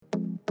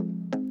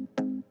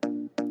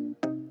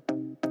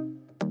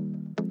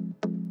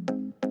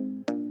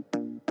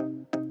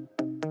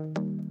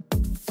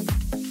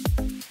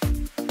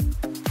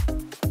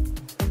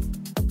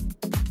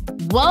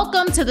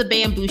Welcome to the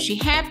Bambushi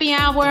Happy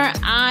Hour.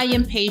 I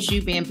am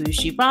Peju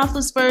Bambushi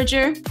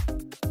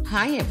Roethlisberger.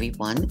 Hi,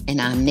 everyone, and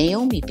I'm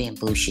Naomi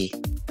Bambushi.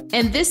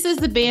 And this is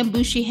the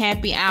Bambushi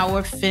Happy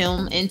Hour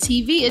film and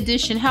TV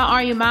edition. How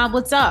are you, Mom?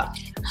 What's up?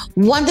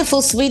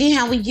 Wonderful, sweetie.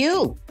 How are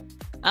you?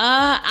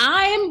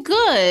 I am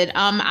good.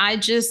 I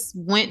just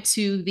went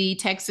to the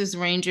Texas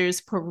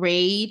Rangers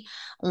parade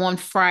on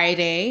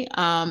Friday,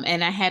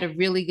 and I had a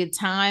really good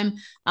time.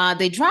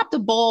 They dropped the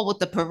ball with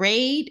the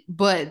parade,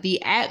 but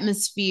the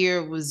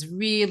atmosphere was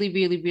really,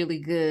 really, really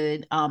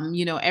good.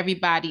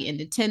 Everybody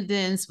in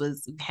attendance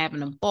was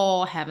having a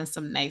ball, having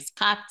some nice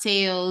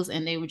cocktails,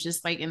 and they were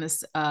just like in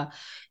this,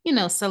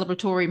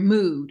 celebratory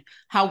mood.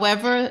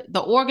 However, the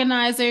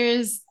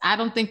organizers, I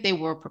don't think they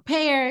were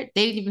prepared.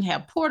 They didn't even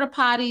have porta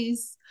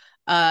potties.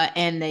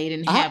 And they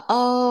didn't have the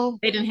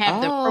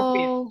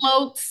appropriate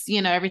floats.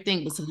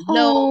 Everything was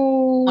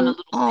low on the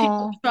little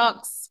pickle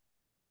trucks.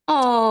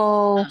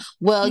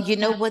 Well, you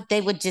know what?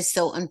 They were just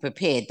so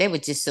unprepared. They were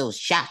just so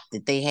shocked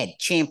that they had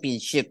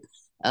championship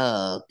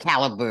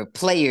caliber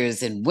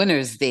players and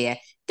winners there.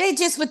 They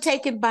just were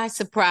taken by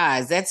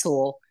surprise. That's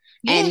all.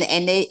 Yeah.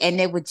 And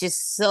they were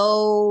just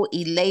so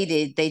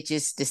elated. They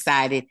just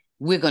decided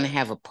we're going to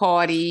have a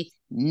party,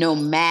 no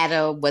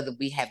matter whether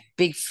we have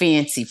big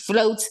fancy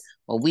floats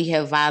or we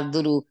have our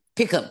little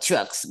pickup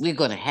trucks. We're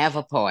going to have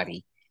a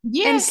party.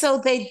 Yeah. And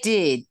so they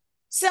did.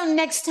 So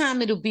next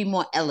time it'll be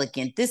more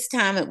elegant. This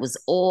time it was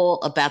all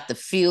about the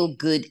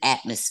feel-good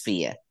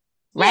atmosphere.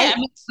 Right?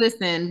 Yeah,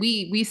 listen,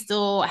 we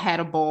still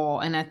had a ball,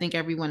 and I think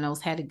everyone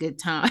else had a good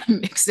time,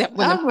 except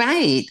when. All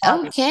right.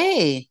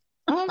 Okay.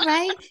 All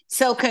right.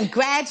 So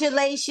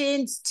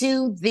congratulations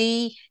to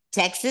the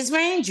Texas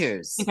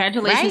Rangers.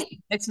 Congratulations, right?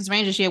 Texas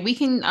Rangers. Yeah, we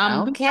can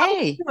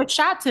okay. give a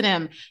shot to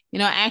them.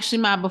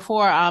 Actually,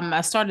 before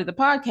I started the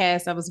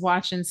podcast, I was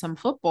watching some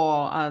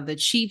football. The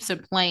Chiefs are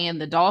playing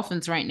the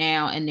Dolphins right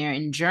now, and they're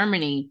in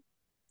Germany.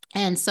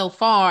 And so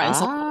far,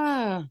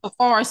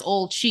 it's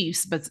old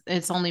Chiefs, but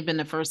it's only been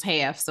the first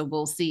half, so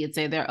we'll see.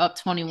 They're up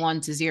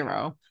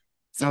 21-0.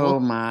 So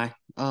my.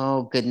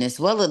 Oh, goodness.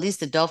 Well, at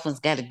least the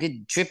Dolphins got a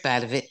good trip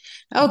out of it.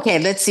 Okay,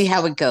 let's see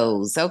how it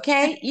goes.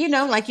 Okay.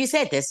 Like you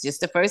said, that's just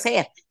the first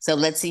half. So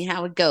let's see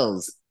how it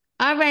goes.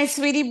 All right,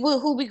 sweetie.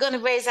 Who we going to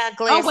raise our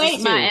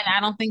glasses to? And I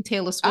don't think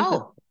Taylor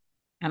Swift.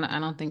 I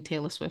don't think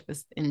Taylor Swift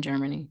is in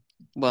Germany.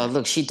 Well,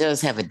 look, she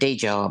does have a day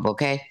job,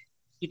 okay?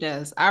 She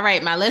does. All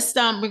right, let's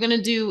we're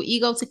gonna do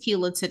Ego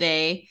Tequila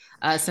today,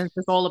 since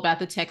it's all about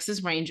the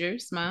Texas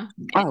Rangers, Ma.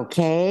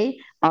 Okay.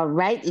 All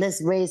right, let's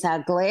raise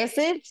our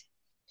glasses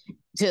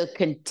to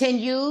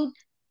continued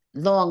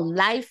long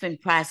life and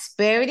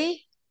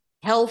prosperity,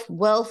 health,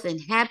 wealth, and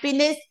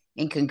happiness.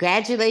 And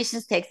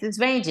congratulations, Texas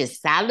Rangers.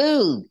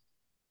 Salud.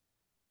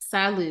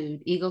 Salud.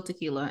 Eagle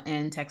Tequila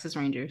and Texas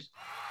Rangers.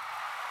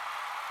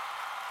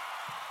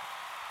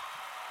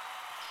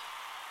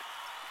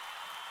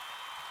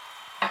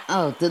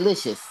 Oh,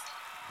 delicious.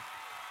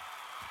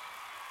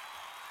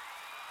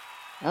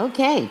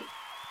 Okay.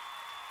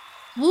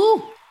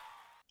 Woo.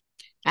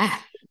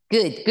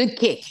 Good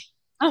kick.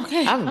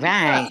 Okay. All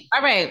right.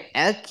 All right.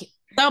 Okay.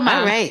 So, all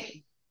right.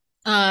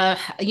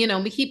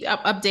 We keep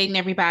updating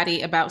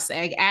everybody about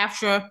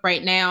SAG-AFTRA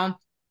right now.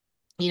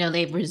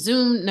 They've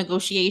resumed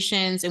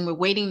negotiations, and we're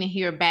waiting to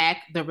hear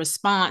back the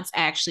response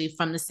actually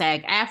from the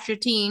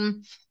SAG-AFTRA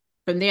team,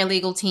 from their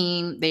legal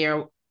team. They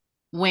are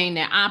weighing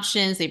their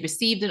options. They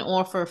received an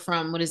offer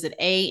from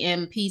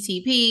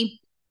AMPTP.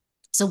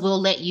 So we'll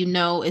let you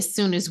know as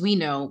soon as we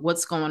know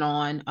what's going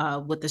on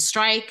with the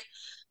strike.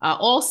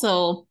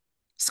 Also,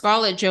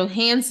 Scarlett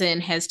Johansson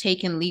has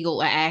taken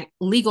legal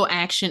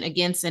action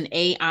against an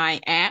AI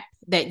app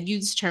that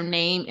used her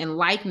name and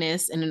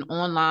likeness in an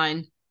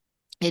online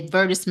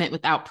advertisement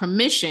without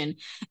permission,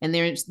 and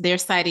they're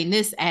citing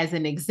this as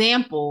an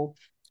example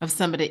of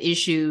some of the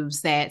issues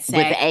that with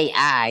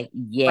AI.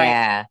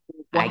 Yeah,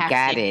 right, I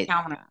got it.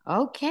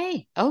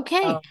 Okay.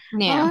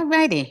 Yeah. All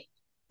righty.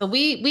 So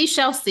we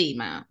shall see,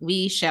 Ma.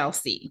 We shall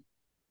see.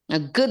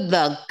 Good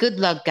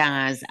luck,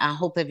 guys. I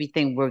hope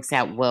everything works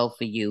out well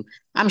for you.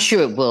 I'm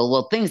sure it will.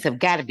 Well, things have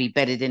got to be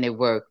better than they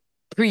were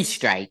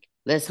pre-strike.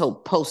 Let's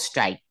hope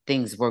post-strike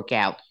things work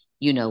out,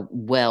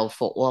 well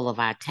for all of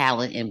our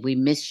talent. And we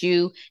miss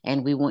you,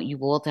 and we want you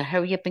all to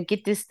hurry up and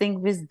get this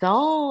thing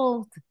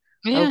resolved.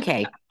 Yeah,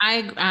 okay.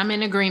 I'm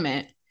in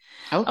agreement.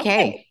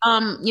 Okay.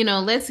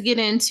 Let's get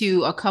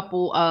into a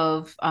couple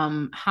of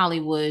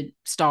Hollywood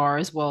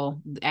stars.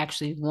 Well,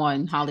 actually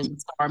one Hollywood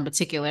star in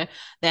particular.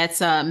 That's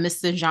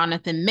Mr.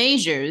 Jonathan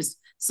Majors.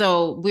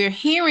 So we're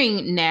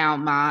hearing now,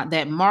 Ma,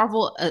 that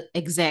Marvel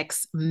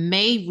execs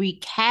may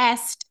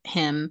recast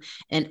him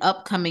in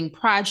upcoming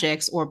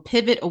projects or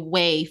pivot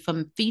away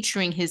from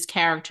featuring his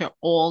character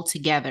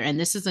altogether. And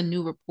this is a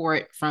new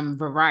report from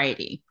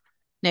Variety.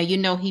 Now,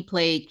 he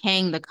played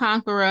Kang the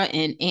Conqueror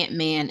in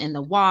Ant-Man and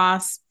the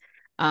Wasp.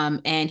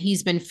 And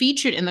he's been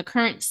featured in the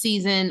current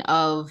season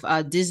of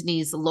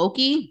Disney's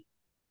Loki.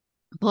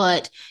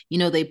 But,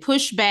 they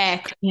push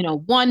back,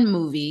 one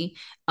movie,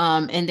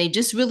 and they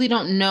just really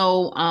don't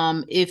know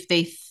if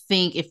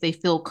they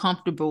feel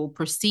comfortable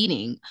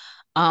proceeding.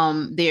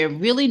 They're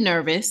really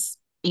nervous.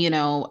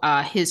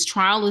 His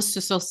trial is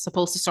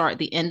supposed to start at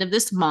the end of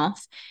this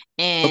month,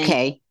 and if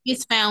Okay.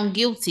 he's found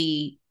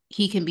guilty,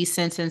 he can be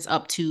sentenced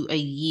up to a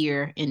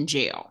year in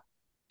jail.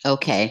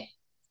 Okay.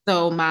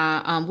 So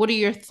my what are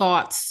your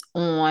thoughts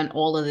on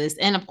all of this?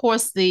 And of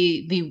course,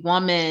 the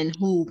woman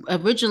who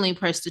originally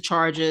pressed the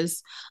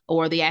charges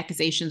or the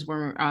accusations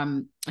were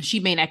she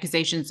made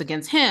accusations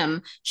against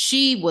him.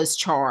 She was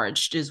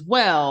charged as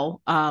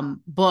well,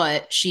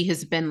 but she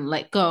has been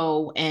let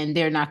go, and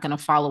they're not going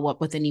to follow up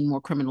with any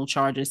more criminal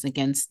charges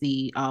against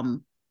the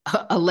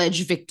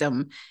alleged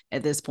victim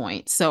at this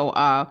point. So,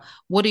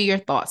 what are your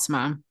thoughts,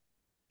 Mom?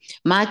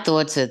 My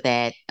thoughts are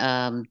that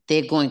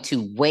they're going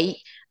to wait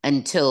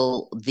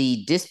until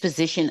the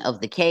disposition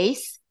of the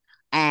case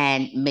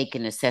and make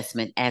an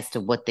assessment as to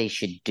what they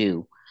should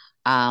do.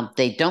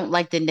 They don't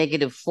like the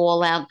negative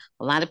fallout.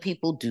 A lot of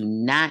people do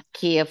not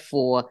care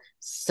for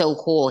so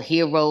called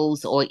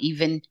heroes or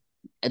even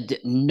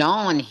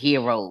non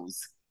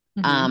heroes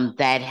Mm-hmm.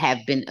 that have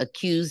been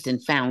accused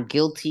and found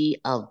guilty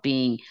of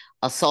being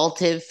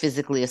assaultive,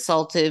 physically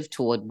assaultive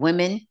toward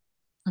women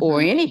or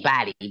Mm-hmm.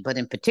 anybody, but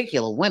in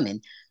particular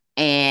women.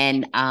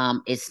 And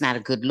it's not a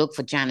good look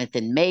for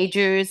Jonathan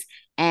Majors.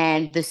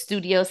 And the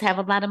studios have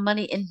a lot of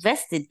money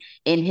invested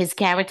in his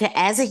character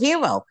as a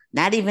hero,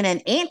 not even an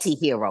anti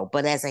hero,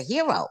 but as a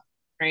hero.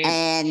 Right.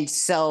 And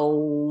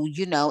so,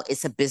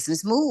 it's a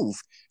business move.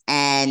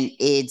 And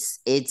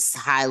it's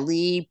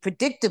highly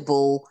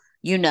predictable,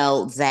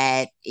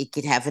 that it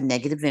could have a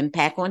negative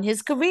impact on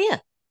his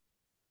career.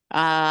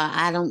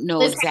 I don't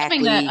know It's having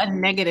exactly. a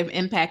negative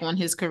impact on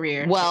his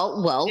career.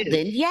 Well,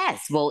 then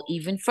yes. Well,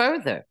 even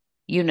further,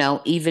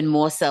 even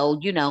more so,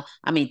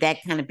 I mean, that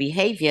kind of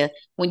behavior,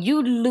 when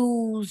you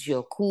lose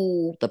your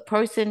cool, the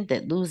person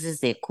that loses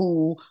their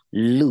cool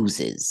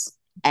loses.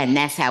 And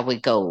that's how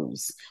it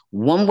goes.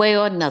 One way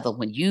or another,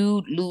 when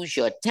you lose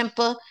your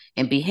temper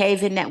and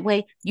behave in that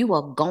way, you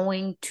are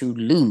going to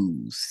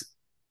lose.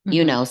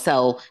 Mm-hmm.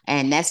 So,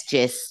 and that's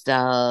just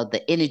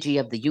the energy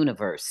of the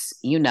universe,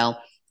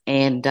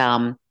 and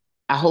I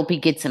hope he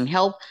gets some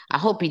help. I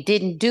hope he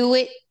didn't do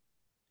it,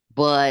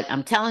 but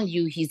I'm telling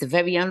you, he's a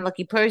very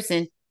unlucky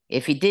person.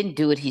 If he didn't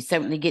do it, he's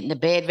certainly getting a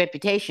bad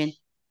reputation,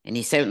 and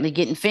he's certainly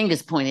getting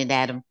fingers pointed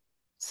at him.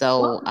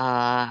 So Well,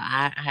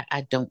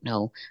 I don't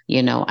know.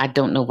 I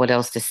don't know what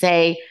else to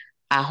say.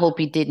 I hope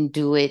he didn't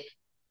do it.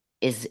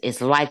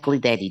 It's likely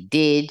that he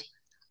did,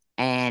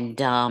 and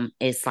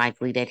it's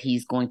likely that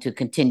he's going to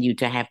continue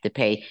to have to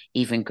pay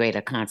even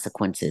greater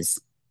consequences.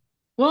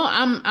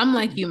 I'm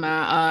like you,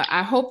 Ma.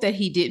 I hope that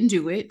he didn't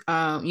do it.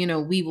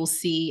 We will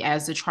see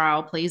as the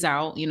trial plays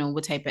out.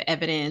 What type of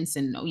evidence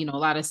and a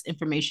lot of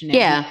information that we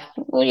Yeah.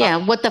 Well, uh, yeah.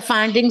 What the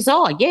findings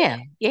are. Yeah.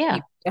 you Yeah.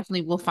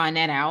 definitely will find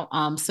that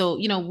out. So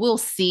we'll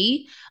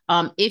see.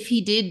 If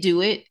he did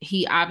do it,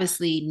 he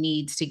obviously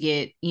needs to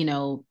get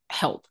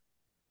help.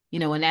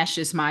 And that's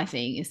just my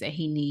thing is that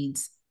he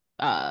needs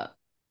uh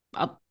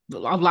a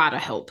lot of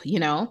help.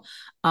 So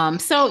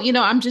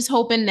I'm just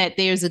hoping that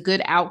there's a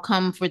good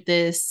outcome for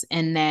this,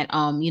 and that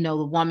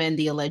the woman,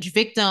 the alleged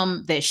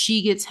victim, that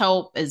she gets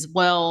help as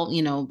well,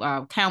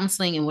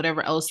 counseling and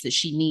whatever else that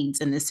she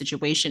needs in this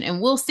situation.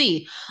 And we'll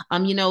see.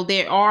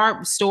 There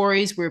are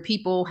stories where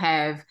people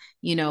have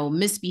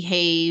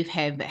misbehaved,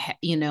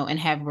 and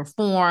have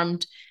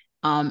reformed,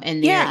 and there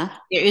Yeah.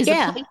 there is a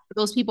Yeah. place for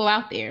those people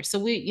out there. So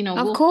Of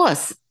we'll.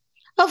 course.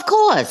 Of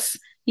course.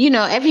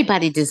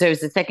 Everybody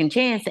deserves a second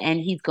chance, and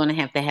he's going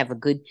to have a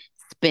good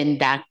spin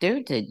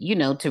doctor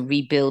to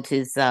rebuild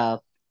his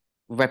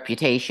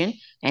reputation,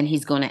 and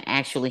he's going to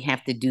actually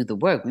have to do the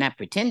work, not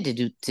pretend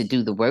to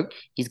do the work.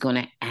 He's going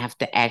to have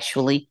to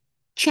actually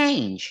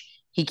change.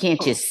 He can't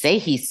Oh, just say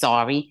he's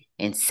sorry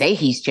and say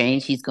he's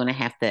changed. He's going to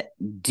have to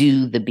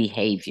do the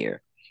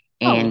behavior,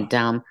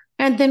 oh,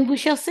 and then we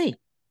shall see.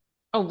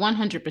 Oh,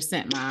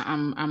 100%, Ma.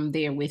 I'm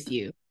there with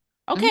you.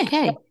 Okay.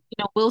 Well,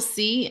 Okay. we'll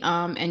see.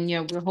 And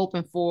we're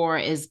hoping for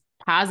as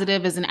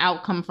positive as an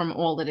outcome from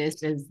all of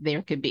this as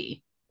there could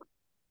be.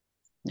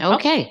 Okay.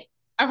 Okay.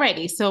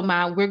 Alrighty. So,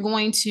 Ma, we're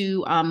going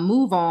to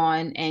move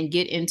on and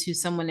get into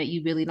someone that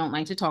you really don't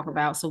like to talk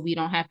about, so we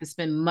don't have to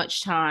spend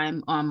much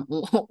time on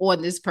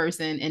this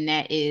person, and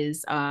that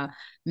is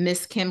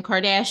Miss Kim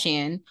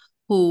Kardashian,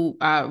 who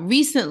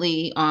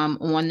recently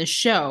on the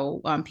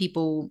show,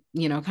 people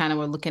kind of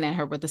were looking at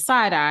her with a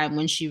side eye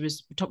when she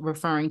was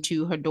referring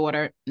to her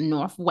daughter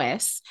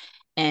Northwest,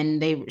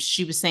 and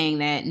she was saying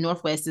that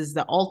Northwest is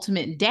the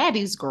ultimate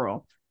daddy's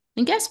girl.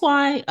 And guess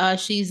why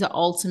she's the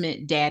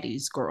ultimate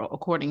daddy's girl,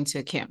 according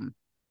to Kim?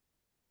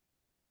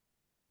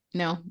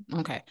 No?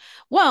 Okay.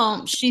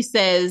 Well, she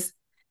says,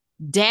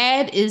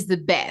 Dad is the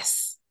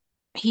best.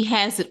 He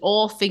has it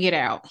all figured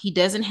out. He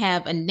doesn't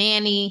have a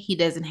nanny. He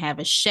doesn't have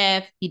a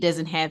chef. He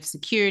doesn't have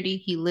security.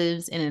 He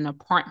lives in an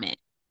apartment.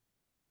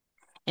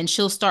 And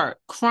she'll start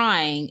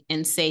crying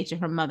and say to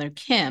her mother,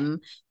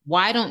 Kim,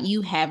 why don't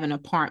you have an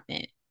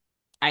apartment?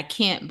 I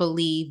can't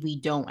believe we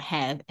don't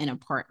have an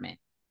apartment.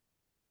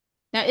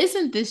 Now,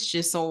 isn't this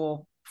just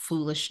all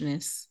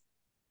foolishness?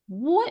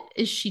 What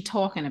is she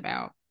talking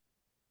about?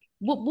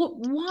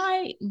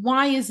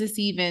 why is this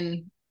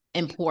even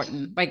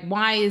important? Like,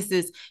 why is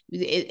this?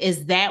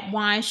 Is that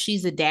why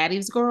she's a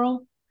daddy's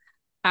girl?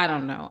 I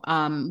don't know.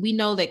 We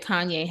know that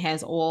Kanye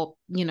has all,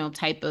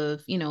 type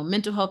of,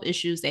 mental health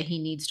issues that he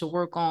needs to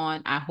work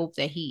on. I hope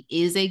that he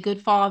is a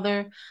good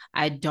father.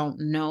 I don't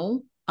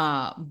know.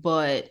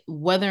 But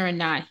whether or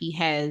not he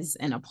has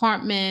an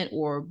apartment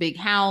or a big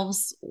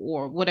house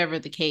or whatever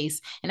the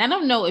case, and I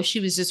don't know if she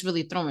was just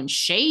really throwing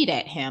shade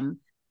at him,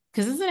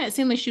 because doesn't it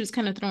seem like she was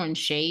kind of throwing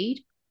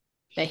shade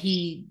that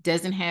he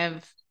doesn't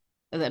have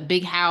a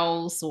big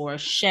house or a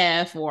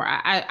chef, or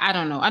I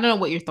don't know. I don't know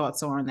what your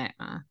thoughts are on that.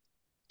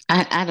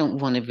 I don't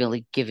want to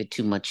really give it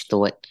too much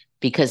thought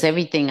because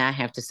everything I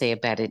have to say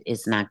about it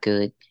is not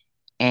good.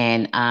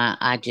 And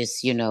I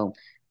just,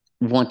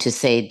 want to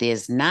say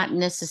there's not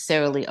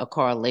necessarily a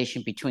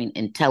correlation between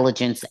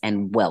intelligence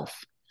and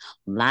wealth.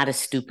 A lot of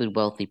stupid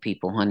wealthy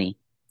people, honey.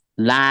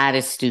 A lot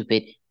of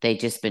stupid. They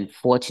just been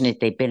fortunate.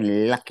 They've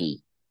been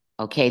lucky.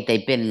 Okay,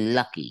 they've been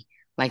lucky.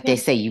 Like they Yeah.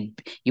 say,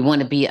 you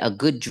want to be a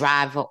good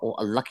driver or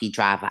a lucky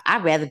driver.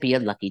 I'd rather be a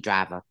lucky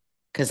driver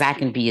because I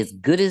can be as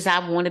good as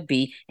I want to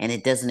be, and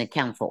it doesn't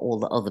account for all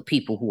the other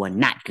people who are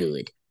not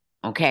good.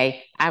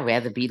 Okay, I'd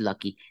rather be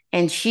lucky.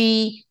 And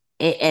she,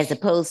 as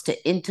opposed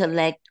to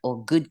intellect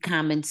or good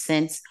common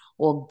sense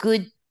or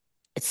good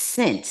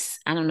sense.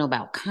 I don't know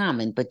about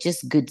common, but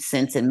just good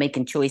sense and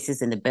making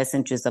choices in the best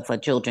interest of her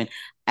children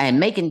and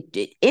making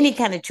any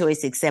kind of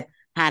choice except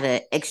how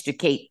to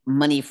extricate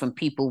money from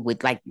people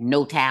with like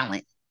no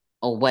talent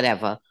or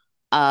whatever.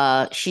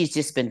 She's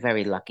just been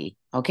very lucky.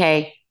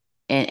 Okay.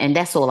 And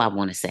that's all I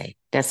want to say.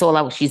 That's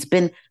all she's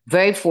been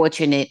very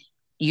fortunate,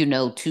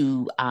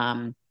 to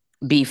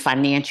be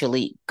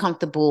financially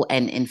comfortable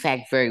and in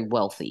fact very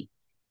wealthy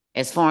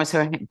as far as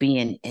her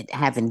being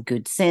having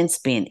good sense,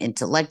 being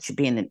intellectual,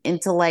 being an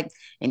intellect,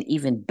 and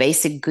even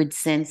basic good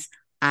sense,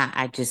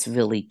 I just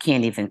really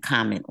can't even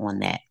comment on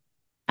that.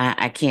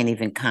 I can't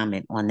even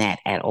comment on that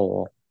at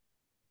all.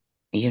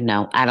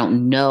 I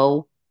don't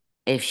know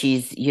if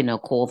she's,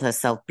 called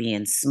herself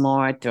being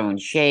smart, throwing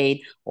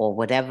shade, or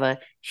whatever.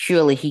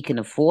 Surely he can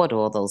afford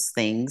all those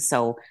things.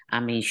 So I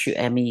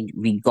mean,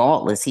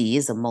 regardless, he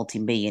is a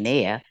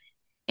multimillionaire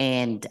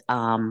and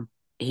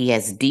he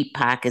has deep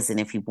pockets and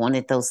if he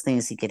wanted those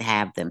things he could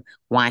have them.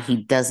 Why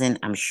he doesn't,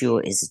 I'm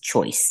sure, is a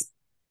choice.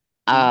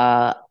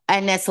 And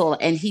that's all.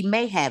 And he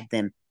may have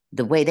them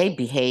the way they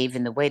behave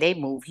and the way they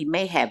move. He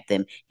may have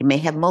them. He may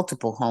have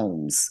multiple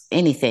homes.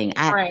 Anything.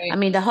 I Right.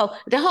 mean, the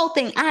whole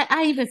thing.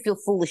 I even feel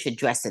foolish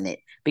addressing it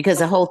because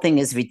the whole thing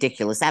is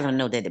ridiculous. I don't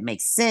know that it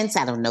makes sense.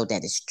 I don't know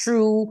that it's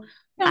true.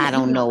 No, I we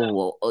don't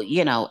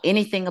don't. know,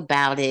 anything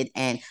about it,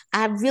 and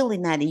I really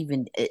not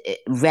even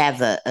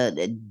rather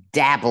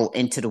dabble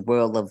into the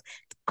world of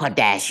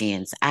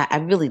Kardashians. I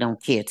really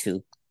don't care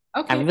to. I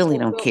Okay. really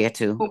don't care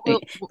to We'll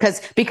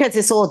because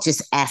it's all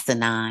just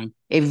asinine.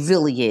 It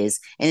really is,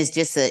 and it's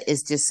just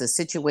a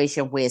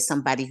situation where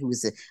somebody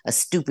who's a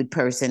stupid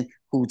person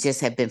who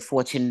just have been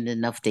fortunate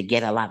enough to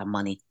get a lot of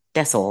money.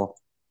 That's all.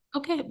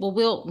 okay. Well,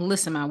 we'll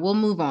listen, man. We'll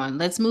move on.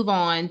 Let's move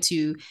on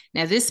to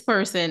now. This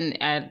person,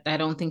 I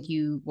don't think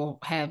you will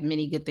have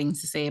many good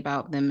things to say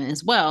about them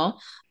as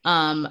well.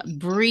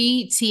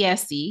 Bree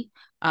Tiesi,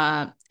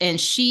 and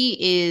she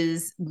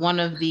is one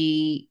of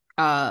the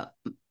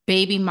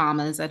baby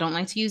mamas. I don't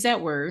like to use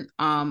that word.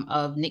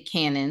 Of Nick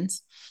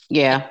Cannon's.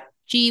 Yeah.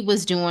 She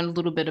was doing a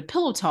little bit of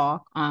pillow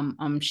talk.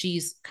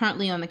 She's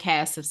currently on the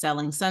cast of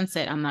Selling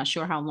Sunset. I'm not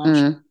sure how long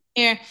she's Mm,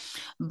 here,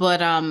 but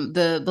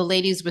the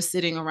ladies were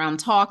sitting around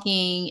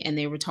talking, and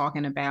they were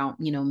talking about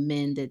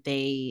men that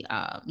they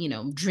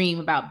dream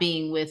about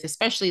being with,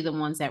 especially the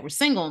ones that were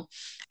single.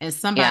 And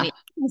somebody, yeah.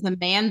 I think it was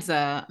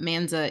Manza.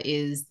 Manza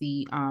is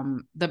the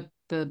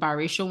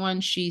biracial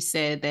one. She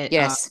said that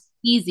Yes.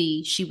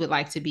 easy she would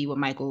like to be with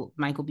Michael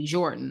B.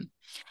 Jordan.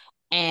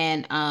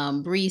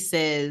 And Bree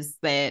says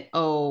that,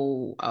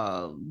 oh,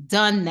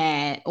 done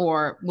that,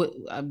 or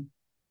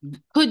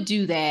could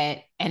do that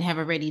and have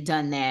already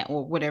done that,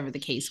 or whatever the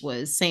case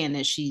was, saying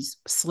that she's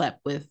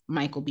slept with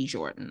Michael B.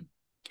 Jordan.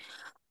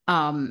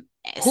 Um,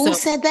 Who so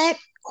said that?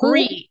 Who?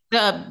 Bree,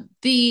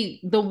 the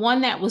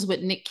one that was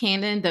with Nick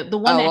Cannon, the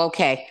one that Oh,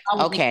 okay.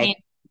 was with Nick Cannon,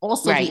 Okay.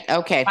 also Right.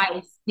 Okay.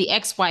 the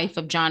ex-wife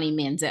of Johnny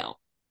Manziel.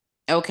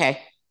 Okay.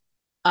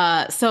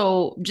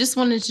 So just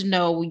wanted to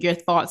know your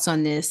thoughts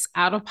on this,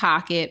 out of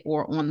pocket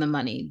or on the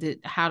money.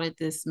 How did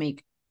this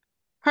make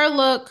her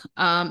look?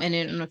 And I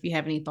don't know if you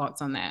have any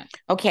thoughts on that.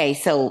 Okay,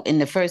 so in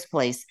the first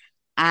place,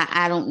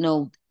 I don't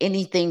know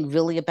anything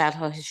really about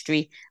her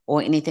history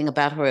or anything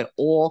about her at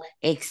all,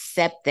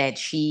 except that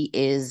she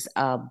is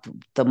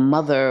the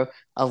mother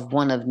of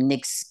one of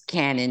Nick's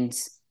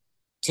Cannon's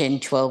 10,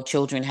 12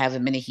 children, however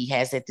many he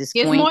has at this He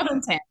has point. more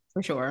than 10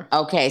 for sure.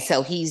 Okay,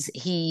 so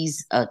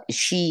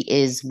she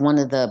is one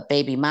of the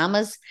baby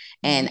mamas,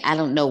 Mhm. and I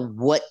don't know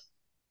what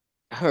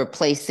her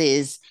place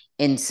is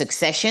in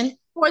succession.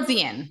 Towards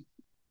the end.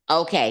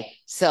 Okay,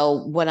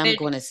 so what I'm The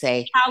going to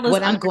say, child is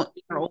what I'm under going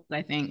 2 years old,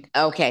 I think.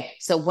 Okay,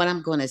 so what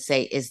I'm going to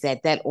say is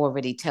that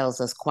already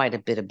tells us quite a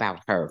bit about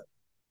her.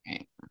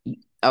 Right.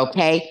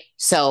 Okay.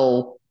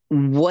 So,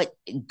 what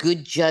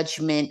good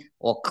judgment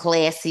or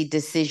classy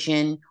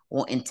decision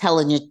or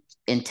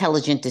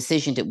intelligent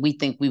decision that we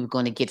think we were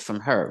going to get from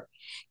her?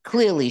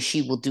 Clearly,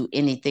 she will do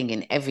anything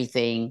and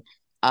everything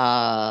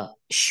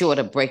short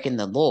of breaking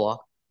the law.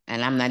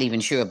 And I'm not even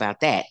sure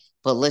about that.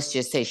 But let's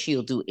just say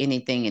she'll do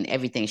anything and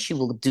everything. She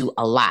will do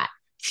a lot.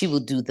 She will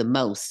do the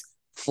most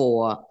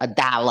for a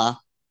dollar,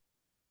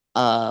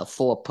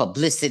 for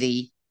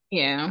publicity,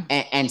 Yeah.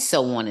 and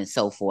so on and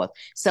so forth.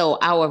 So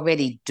I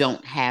already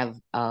don't have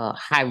a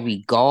high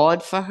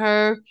regard for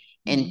her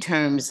in Mhm.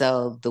 terms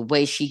of the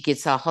way she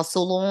gets her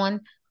hustle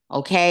on.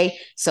 Okay.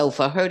 So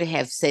for her to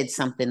have said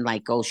something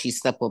like, oh, she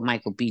slept with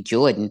Michael B.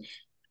 Jordan,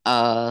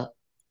 uh,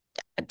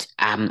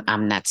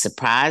 I'm not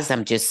surprised.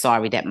 I'm just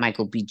sorry that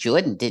Michael B.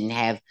 Jordan didn't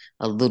have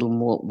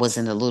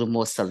wasn't a little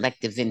more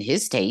selective in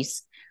his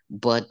taste.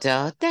 But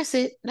that's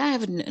it. I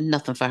have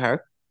nothing for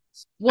her.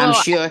 Well,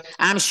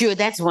 I'm sure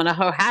that's one of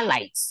her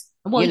highlights.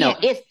 well, yeah,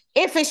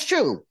 If it's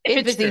true, if if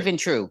it's it's true. even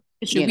true,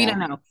 It's true. We don't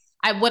know.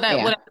 What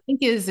yeah, I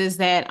think is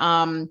that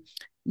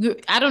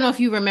I don't know if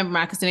you remember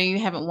Mike, because I know you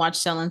haven't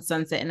watched Selling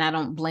Sunset, and I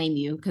don't blame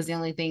you because the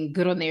only thing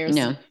good on there is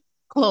no,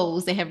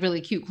 clothes. They have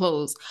really cute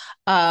clothes.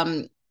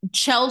 Um,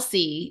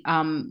 Chelsea,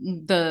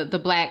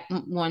 the black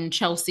one,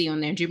 Chelsea on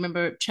there. Do you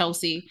remember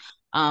Chelsea?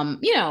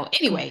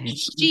 Anyway,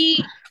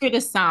 she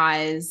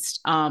criticized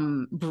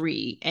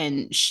Bree,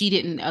 and she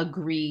didn't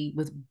agree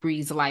with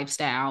Bree's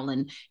lifestyle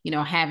and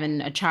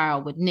having a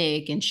child with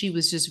Nick, and she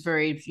was just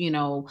very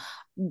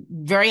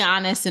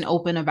honest and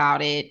open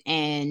about it.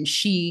 And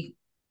she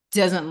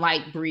doesn't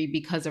like Bree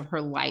because of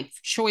her life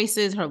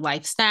choices, her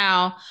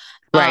lifestyle.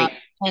 Uh, right,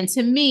 and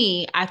to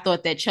me, I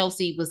thought that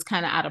Chelsea was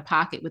kind of out of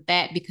pocket with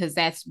that because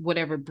that's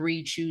whatever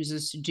Bree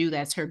chooses to do.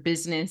 That's her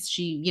business.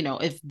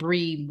 If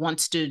Bree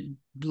wants to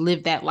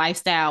live that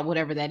lifestyle,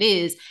 whatever that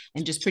is,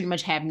 and just pretty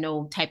much have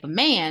no type of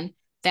man,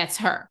 that's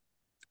her.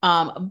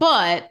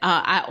 But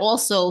I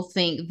also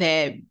think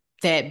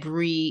that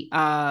Bree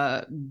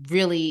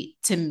really,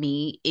 to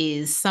me,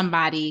 is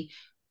somebody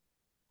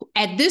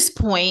at this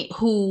point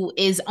who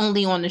is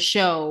only on the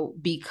show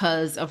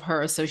because of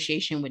her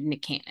association with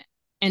Nick Cannon.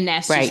 And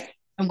that's just, right,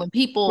 and when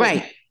people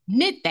right.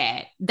 admit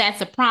that, that's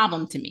a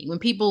problem to me. When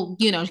people,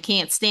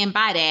 can't stand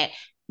by that,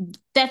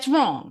 that's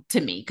wrong to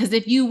me. Because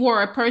if you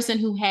were a person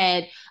who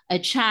had a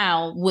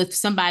child with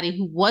somebody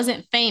who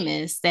wasn't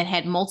famous, that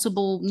had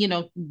multiple,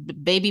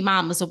 baby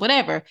mamas or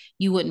whatever,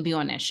 you wouldn't be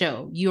on that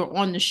show. You're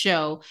on the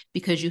show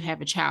because you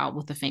have a child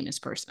with a famous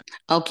person.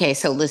 Okay,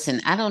 so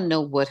listen, I don't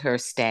know what her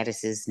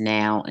status is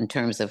now in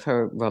terms of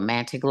her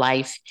romantic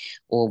life,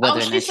 or Oh, whether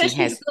or she not she says she's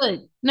has. good.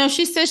 No,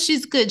 she says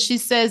she's good. She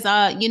says,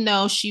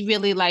 she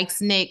really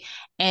likes Nick,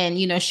 and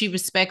she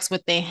respects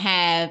what they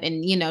have,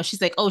 and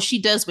she's like, oh,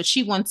 she does what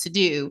she wants to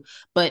do,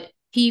 but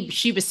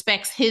she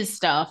respects his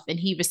stuff, and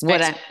he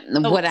What respects. I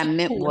So what I she's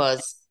meant cool with it.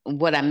 was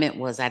what I meant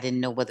was I didn't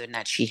know whether or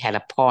not she had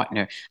a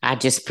partner. I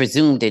just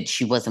presumed that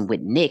she wasn't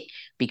with Nick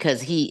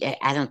because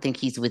I don't think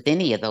he's with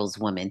any of those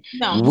women.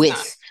 No, he's not.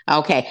 With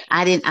Okay,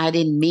 I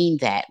didn't mean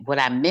that. What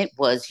I meant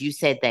was you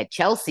said that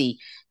Chelsea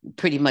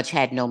pretty much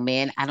had no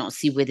man. I don't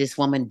see where this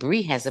woman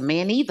Bree has a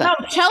man either. No,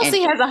 And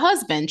Chelsea has a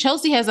husband.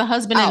 Chelsea has a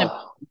husband and a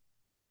oh,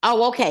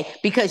 oh, okay,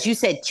 because you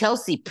said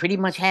Chelsea pretty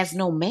much has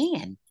no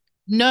man.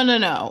 no, no,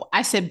 no.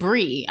 I said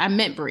Bree. I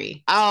meant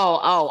Bree. Oh,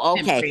 I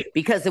meant okay. Bree.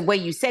 Because the way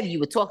you said it, you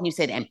were talking, you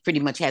said, and pretty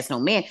much has no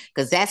man.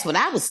 Because that's what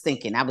I was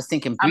thinking. I was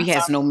thinking I'm Brie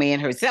has sorry. no man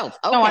herself.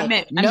 No, Okay, I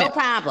no meant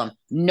problem.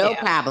 No yeah.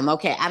 problem.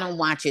 Okay, I don't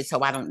watch it,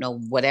 so I don't know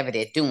whatever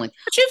they're doing.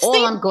 But you've seen.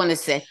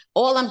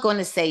 All I'm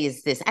gonna say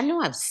is this. I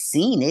know I've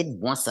seen it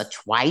once or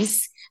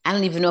twice. I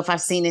don't even know if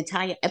I've seen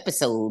entire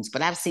episodes,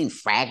 but I've seen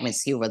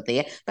fragments here or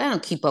there. But I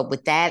don't keep up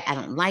with that. I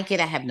don't like it.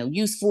 I have no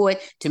use for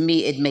it. To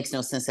me, it makes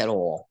no sense at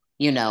all.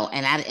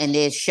 And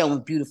they're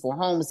showing beautiful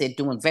homes. They're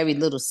doing very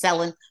little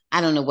selling.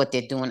 I don't know what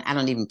they're doing. I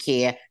don't even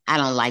care. I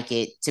don't like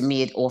it. To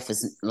me, it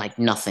offers like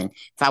nothing.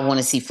 If I want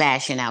to see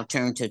fashion, I'll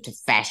turn to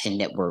Fashion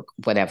Network,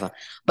 whatever.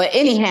 But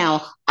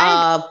anyhow,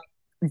 I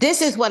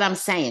this is what I'm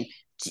saying.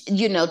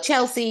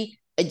 Chelsea,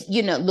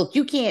 look,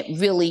 you can't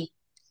really,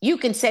 you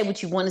can say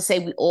what you want to say.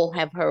 We all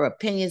have her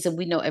opinions, and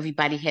we know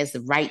everybody has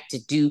the right to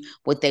do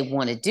what they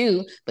want to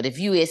do. But if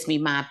you ask me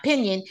my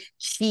opinion,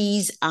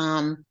 she's,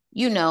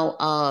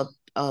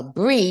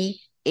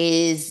 Bree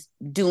is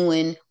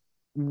doing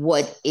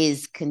what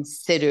is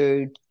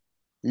considered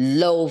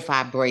low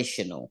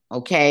vibrational.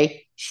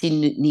 Okay, she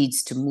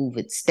needs to move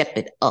it, step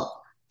it up,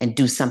 and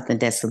do something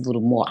that's a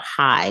little more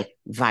high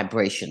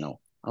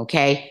vibrational.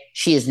 Okay,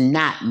 she is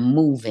not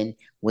moving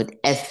with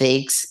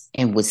ethics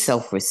and with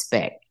self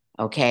respect.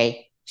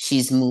 Okay,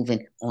 she's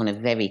moving on a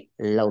very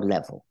low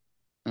level.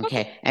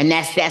 okay. Okay, and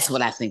that's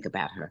what I think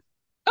about her.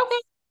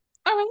 Okay.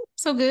 All right.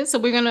 So good. So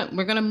we're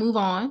gonna move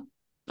on.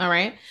 All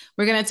right.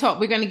 We're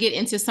gonna get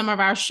into some of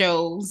our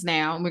shows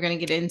now. We're gonna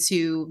get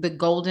into the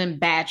Golden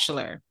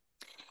Bachelor.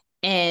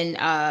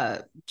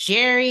 And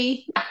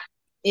Jerry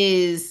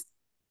is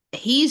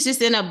he's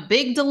just in a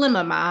big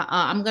dilemma.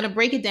 I'm gonna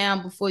break it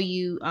down before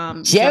you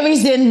jump.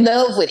 Jerry's in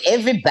love with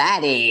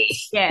everybody.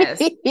 Yes.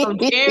 So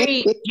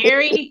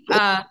Jerry,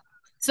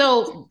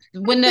 so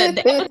when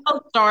the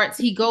episode starts,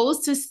 he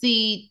goes to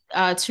see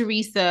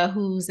Teresa,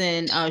 who's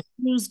in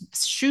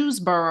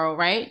Shrewsboro,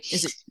 right?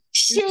 Is it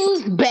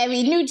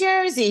Shrewsbury, New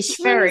Jersey.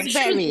 Shrewsbury,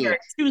 Shrewsbury.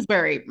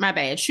 Shrewsbury, my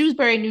bad.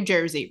 Shrewsbury, New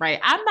Jersey, right?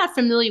 I'm not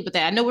familiar with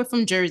that. I know we're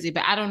from Jersey,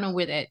 but I don't know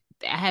where that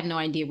I have no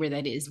idea where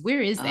that is.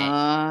 Where is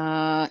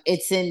that?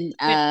 It's in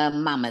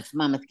Monmouth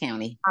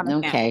County. Thomas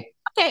County. Okay.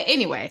 Okay,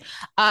 anyway.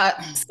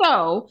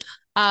 So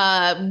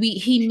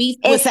he meets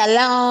with It's a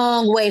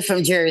long way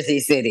from Jersey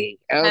City.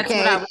 that's what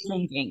I Okay. was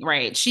thinking,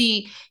 right?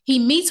 He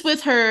meets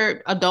with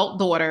her adult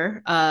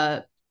daughter,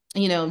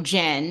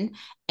 Jen,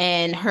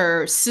 and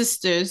her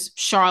sisters,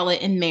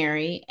 Charlotte and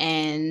Mary,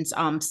 and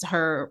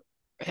her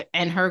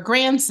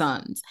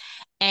grandsons.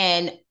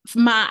 And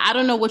I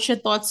don't know what your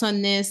thoughts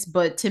on this,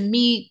 but to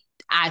me,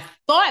 I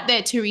thought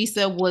that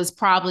Teresa was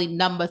probably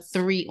number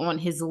 3 on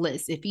his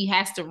list. If he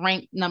has to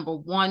rank number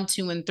 1,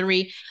 2, and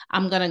 3,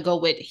 I'm gonna go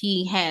with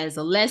he has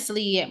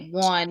Leslie at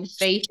 1,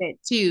 Faith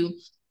at 2,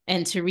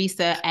 and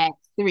Teresa at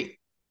 3.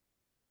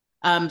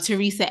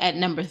 Teresa at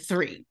number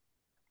 3.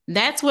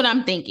 That's what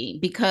I'm thinking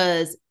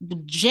because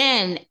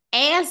Jen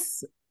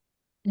asked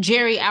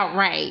Jerry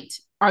outright,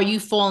 "Are you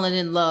falling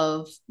in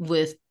love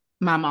with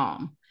my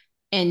mom?"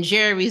 And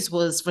Jerry's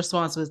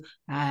response was,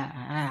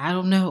 I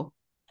don't know.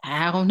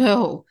 I don't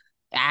know.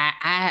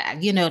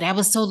 That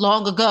was so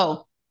long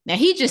ago." Now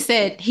he just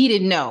said he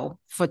didn't know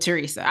for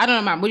Teresa. I don't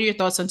know, Mom. What are your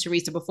thoughts on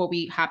Teresa before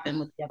we hop in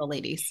with the other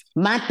ladies?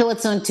 My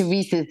thoughts on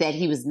Teresa is that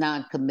he was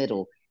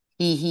non-committal.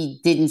 He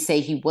didn't say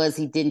he was.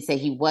 He didn't say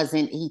he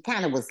wasn't. He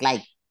kind of was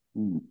like,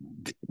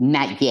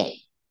 not yet.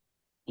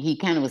 He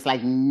kind of was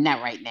like,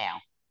 not right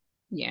now.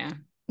 Yeah.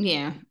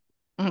 Yeah.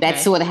 That's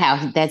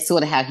Okay.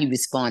 sort of how he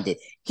responded.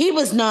 He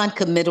was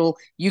non-committal.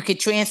 You could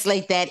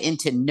translate that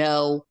into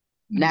no,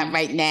 not Mhm.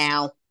 right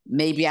now.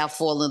 Maybe I'll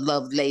fall in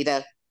love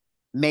later.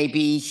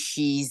 Maybe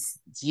she's,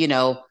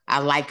 I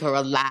like her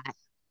a lot.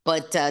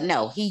 But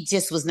no, he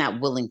just was not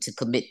willing to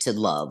commit to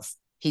love.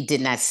 He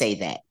did not say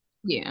that.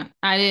 Yeah,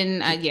 I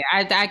didn't. Yeah,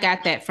 I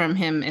got that from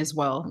him as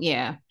well.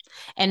 Yeah,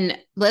 and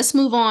let's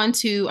move on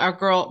to our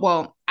girl.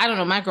 Well, I don't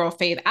know my girl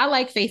Faith. I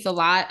like Faith a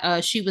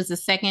lot. She was the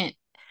second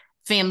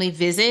family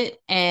visit,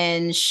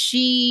 and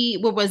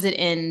what was it,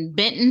 in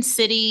Benton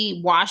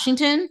City,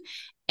 Washington?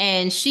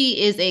 And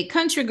she is a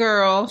country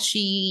girl.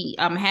 She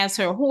has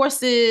her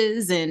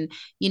horses, and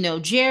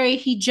Jerry,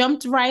 he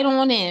jumped right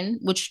on in,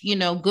 which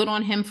good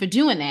on him for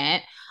doing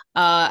that.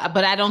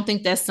 But I don't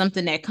think that's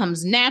something that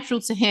comes natural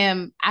to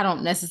him. I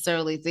don't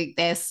necessarily think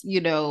that's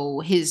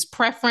his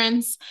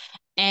preference.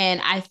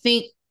 And I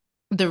think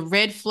the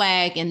red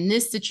flag in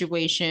this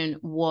situation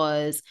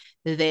was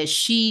that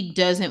she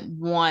doesn't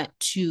want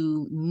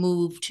to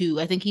move to,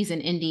 I think he's in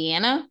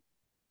Indiana.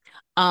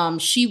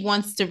 She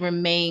wants to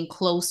remain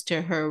close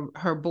to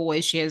her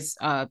boys. She has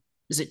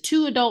is it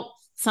 2 adult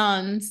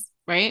sons,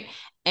 right?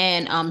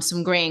 And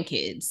some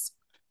grandkids.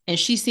 And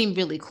she seemed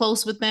really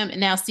close with them. And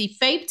now see,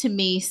 Faith to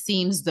me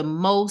seems the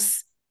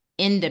most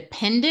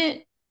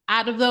independent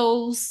out of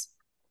those,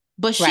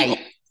 but she Right.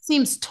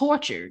 seems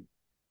tortured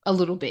a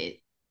little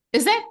bit.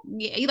 Is that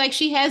like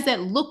she has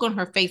that look on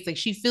her face, like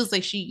she feels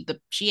like she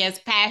has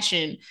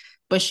passion,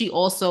 but she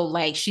also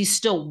like she's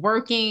still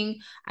working.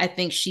 I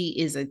think she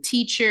is a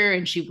teacher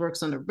and she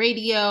works on the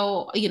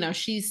radio.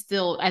 She's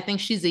still, I think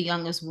she's the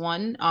youngest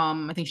one.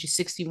 I think she's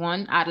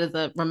 61 out of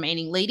the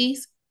remaining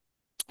ladies.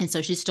 And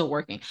so she's still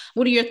working.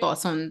 What are your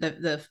thoughts on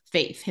the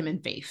Faith, him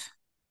and Faith?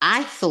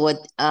 I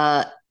thought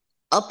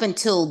up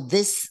until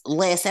this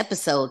last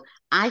episode,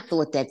 I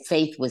thought that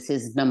Faith was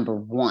his number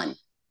one.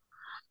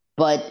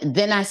 But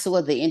then I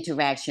saw the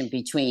interaction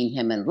between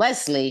him and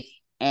Leslie,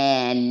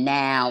 and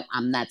now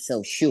I'm not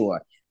so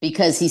sure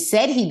because he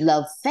said he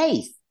loved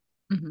Faith,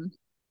 Mm-hmm.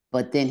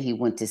 but then he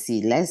went to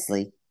see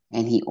Leslie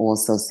and he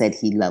also said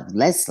he loved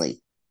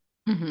Leslie.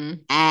 Mm-hmm.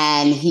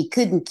 And he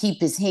couldn't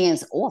keep his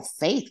hands off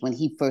Faith when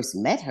he first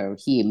met her.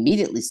 He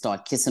immediately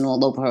started kissing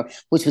all over her,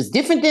 which was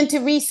different than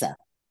Teresa.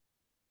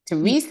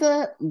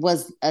 Teresa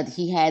was,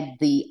 he had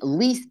the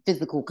least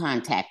physical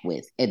contact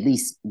with, at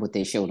least what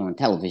they showed on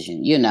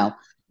television.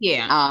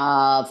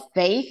 Yeah.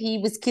 Faith, he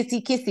was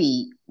kissy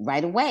kissy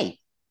right away.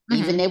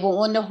 Even Mm-hmm. they were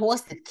on the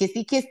horses,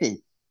 kissy kissing,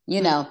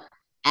 you Mm-hmm. know.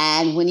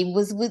 And when he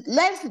was with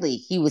Leslie,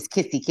 he was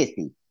kissy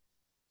kissy.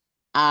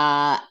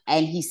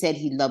 And he said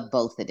he loved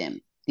both of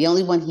them. The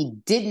only one he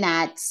did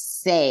not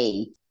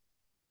say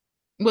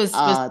Was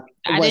I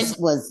didn't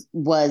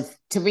was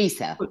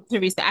Teresa.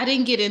 Teresa. I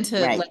didn't get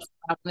into Right. like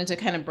I wanted to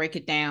kind of break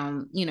it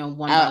down, one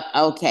by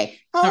one. Okay.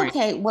 All right.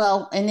 Okay.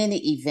 Well, in any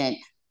event,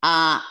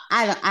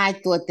 I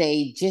thought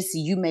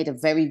you made a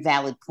very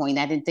valid point.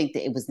 I didn't think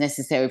that it was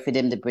necessary for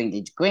them to bring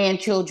the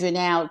grandchildren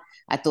out.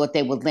 I thought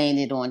they were laying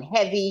it on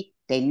heavy.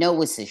 They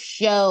know it's a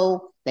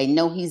show. They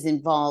know he's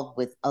involved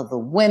with other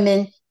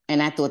women.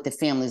 And I thought the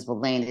families were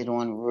laying it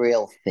on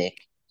real thick.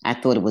 I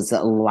thought it was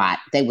a lot.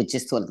 They were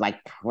just sort of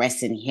like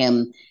pressing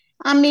him.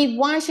 I mean,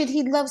 why should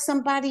he love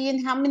somebody,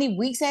 and how many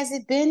weeks has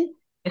it been?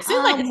 It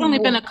seems like it's only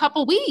been a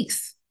couple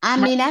weeks. I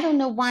Right. mean, I don't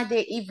know why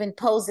they're even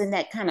posing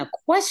that kind of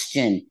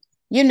question.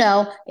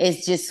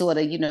 It's just sort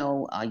of,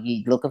 are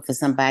you looking for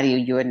somebody, or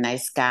you're a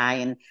nice guy?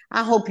 And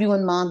I hope you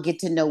and mom get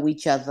to know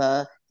each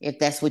other if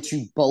that's what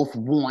you both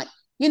want.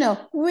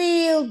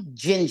 Real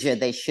ginger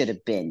they should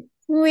have been.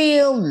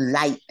 Real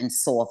light and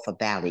soft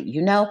about it,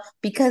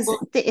 because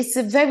Well,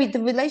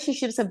 the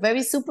relationships are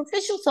very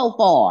superficial so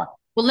far.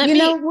 well, let me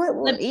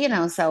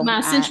let, So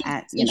Ma,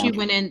 I since you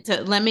went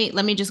into let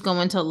me just go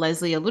into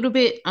Leslie a little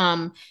bit.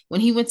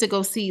 When he went to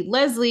go see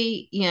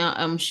Leslie,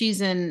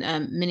 she's in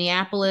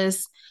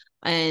Minneapolis,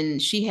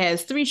 and she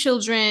has three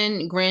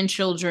children,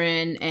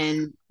 grandchildren,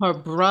 and her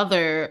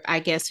brother, I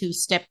guess, who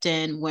stepped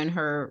in when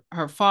her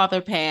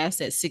father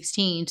passed at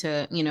 16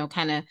 to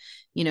kind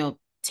of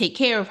take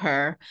care of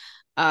her.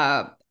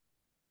 Uh,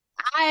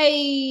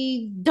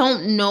 I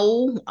don't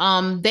know.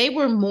 They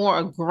were more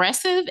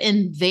aggressive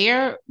in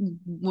their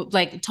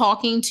like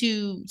talking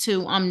to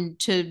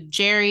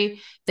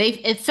Jerry.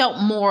 It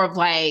felt more of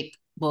like,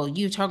 well,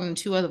 you talking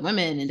to two other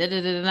women and da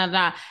da da da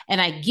da.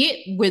 And I get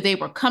where they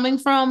were coming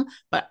from,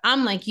 but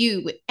I'm like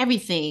you with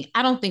everything.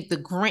 I don't think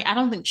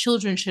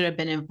children should have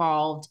been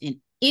involved in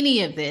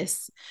any of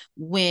this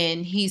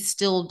when he's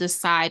still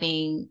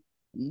deciding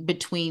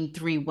between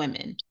three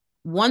women.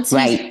 Once he's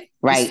right,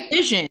 right.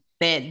 decision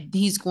that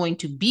he's going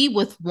to be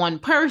with one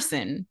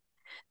person,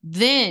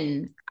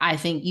 then I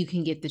think you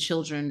can get the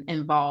children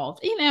involved,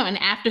 and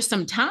after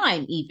some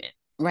time, even,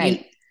 you know,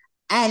 Right.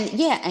 And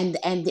yeah,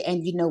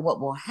 and you know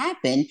what will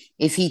happen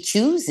if he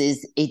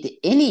chooses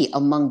any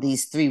among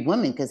these three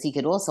women, because he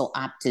could also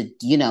opt to,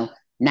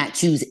 not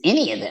choose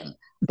any of them.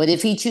 But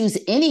if he choose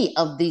any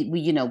of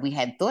we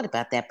hadn't thought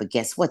about that, but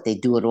guess what? They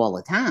do it all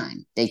the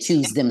time. They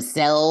choose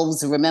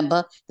themselves.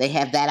 Remember, they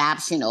have that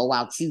option. Oh,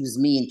 I'll choose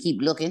me and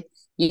keep looking.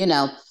 You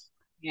know,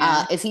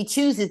 yeah, if he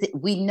chooses,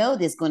 we know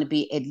there's going to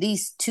be at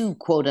least two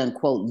quote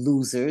unquote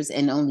losers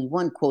and only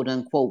one quote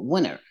unquote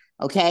winner.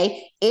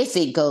 Okay. If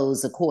it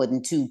goes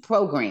according to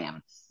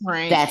program,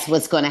 right, that's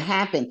what's going to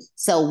happen.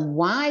 So,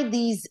 why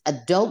these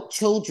adult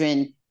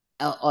children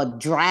are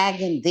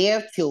dragging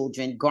their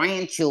children,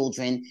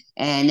 grandchildren,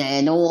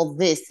 and all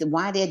this,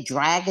 why they're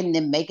dragging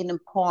them, making them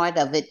part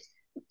of it,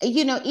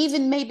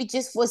 even maybe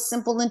just for a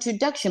simple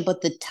introduction, but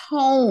the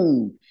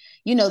tone,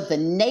 the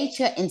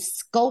nature and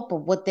scope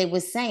of what they were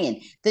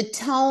saying, the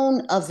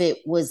tone of it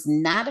was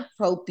not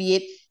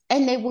appropriate,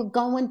 and they were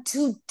going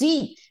too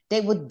deep. They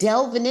were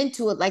delving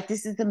into it like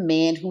this is a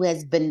man who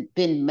has been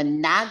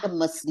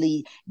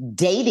monogamously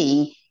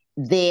dating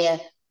their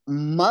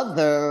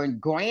mother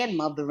and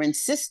grandmother and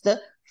sister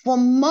for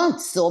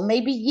months or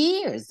maybe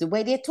years, the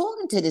way they're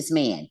talking to this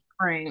man,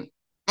 right,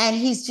 and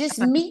he's just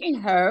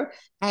meeting her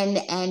and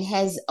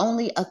has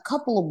only a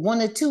couple of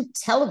one or two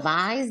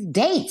televised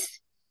dates.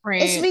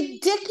 It's right.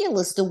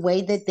 ridiculous the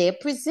way that they're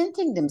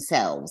presenting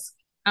themselves.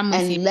 I'm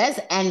with you.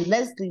 And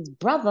Leslie's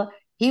brother,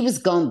 he was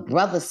going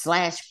brother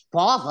slash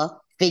father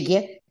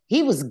figure.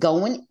 He was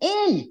going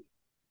in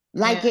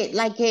Yeah,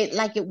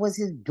 like it was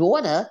his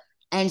daughter,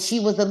 and she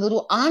was a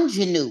little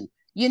ingenue.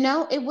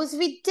 It was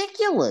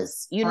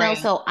ridiculous. right,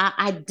 So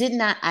I did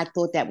not. I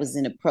thought that was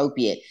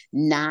inappropriate,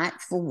 not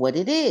for what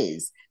it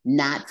is,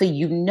 not for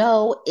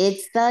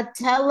it's the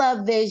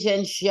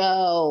television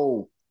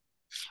show.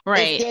 If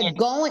right.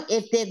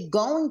 they're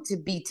going to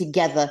be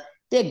together,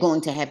 they're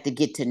going to have to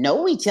get to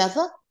know each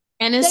other.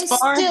 And as They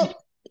far still,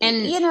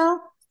 and you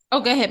know, Oh,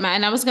 go ahead, Matt.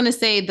 And I was going to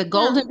say the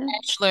Golden no,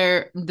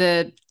 Bachelor,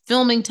 the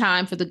filming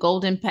time for the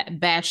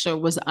Bachelor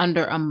was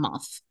under a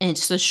month. And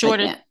it's a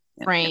shorter yeah,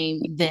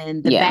 frame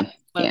than the yeah, Bachelor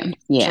yeah, usually.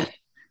 yeah,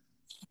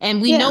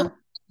 And we know yeah.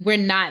 we're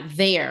not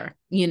there,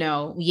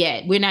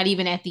 yet. We're not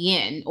even at the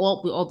end,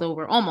 although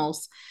we're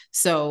almost.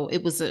 So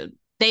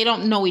they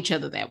don't know each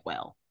other that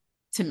well,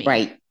 to me.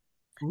 Right.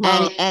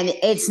 Love, And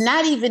it's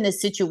not even a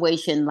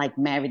situation like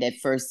Married at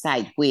First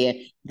Sight where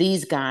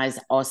these guys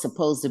are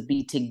supposed to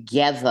be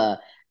together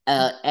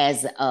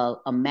as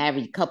a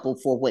married couple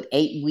for what,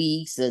 8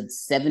 weeks or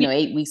 7 or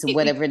 8 weeks or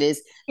whatever it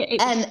is,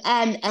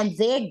 and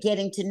they're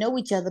getting to know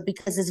each other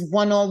because it's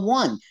one on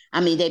one. I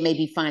mean, they may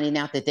be finding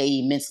out that they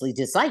immensely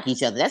dislike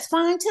each other. That's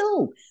fine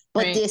too,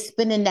 but right, they're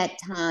spending that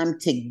time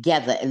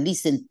together, at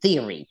least in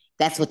theory.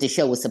 That's what the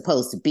show was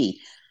supposed to be.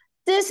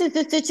 This is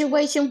the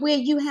situation where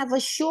you have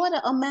a shorter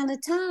amount of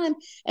time,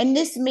 and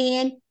this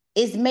man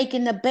is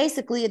making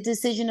basically a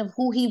decision of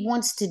who he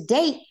wants to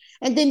date.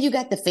 And then you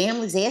got the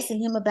families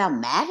asking him about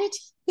marriage.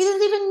 He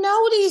doesn't even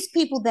know these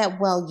people that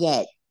well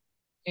yet.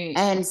 right,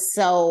 And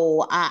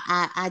so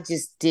I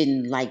just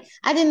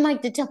I didn't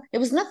like the tone.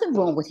 There was nothing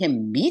wrong with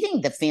him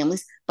meeting the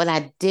families, but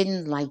I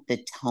didn't like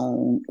the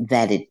tone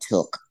that it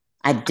took.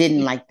 I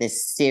didn't like the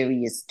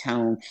serious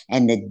tone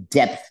and the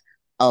depth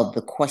of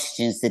the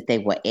questions that they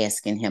were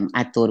asking him.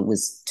 I thought it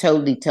was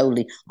totally,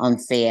 totally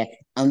unfair,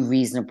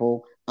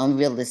 unreasonable,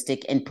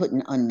 unrealistic, and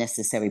putting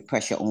unnecessary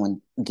pressure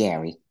on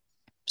Gary.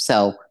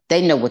 So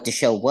they know what the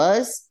show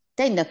was.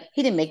 They know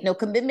he didn't make no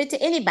commitment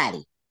to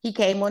anybody. He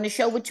came on the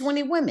show with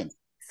 20 women.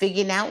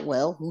 figuring out,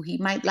 well, who he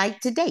might like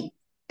to date.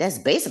 That's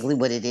basically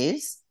what it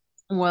is.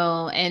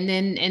 Well, and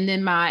then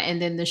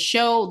the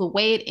show, the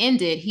way it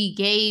ended, he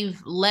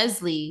gave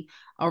Leslie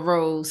a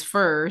rose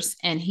first,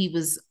 and he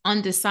was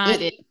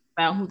undecided It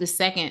about who the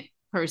second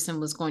person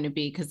was going to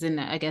be, because then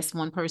I guess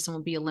one person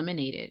would be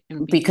eliminated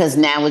and be because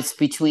now it's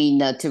between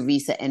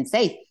Teresa and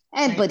Faith.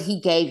 And right, but he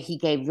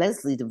gave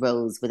Leslie the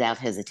rose without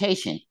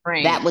hesitation.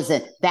 right, That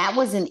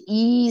was an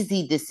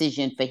easy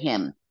decision for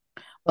him.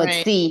 But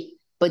right,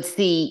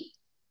 see,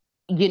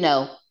 you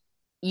know,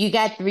 you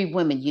got three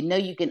women. You know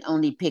you can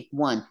only pick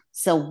one.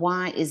 So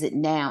why is it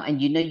now?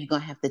 And you know you're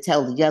gonna have to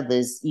tell the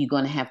others, you're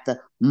gonna have to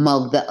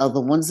mug the other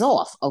ones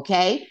off,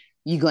 okay?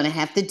 You're gonna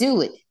have to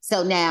do it.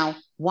 So now,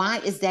 why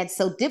is that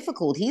so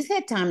difficult? He's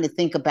had time to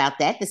think about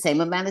that, the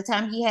same amount of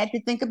time he had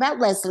to think about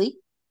Leslie,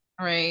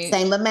 right,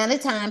 same amount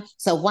of time.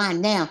 So why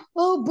now?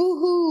 Oh,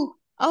 boo-hoo.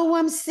 Oh,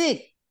 I'm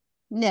sick.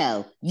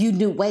 No, you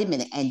knew, wait a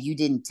minute, and you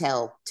didn't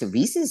tell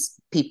Teresa's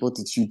people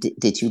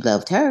that you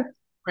loved her.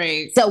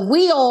 right, So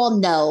we all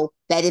know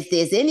that if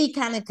there's any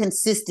kind of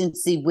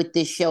consistency with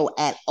this show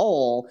at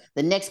all,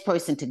 the next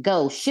person to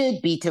go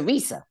should be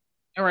Teresa.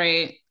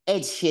 right,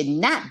 It should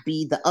not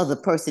be the other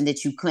person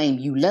that you claim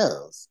you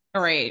love.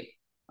 right,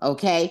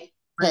 Okay?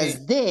 right.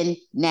 Because then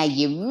now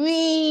you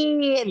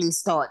really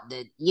start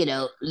to,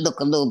 look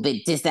a little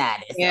bit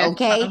dishonest. Yeah,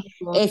 Okay? I'm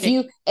a little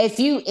If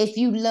shit.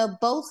 you love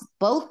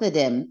both of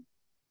them,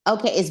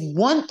 okay, it's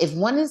one if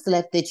one is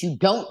left that you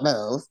don't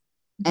love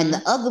and Mhm.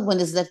 the other one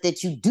is left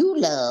that you do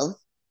love,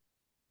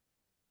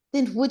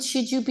 then which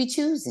should you be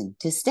choosing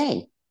to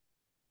stay?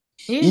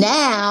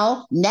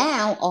 Yeah,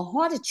 Now a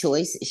harder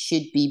choice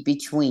should be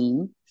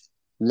between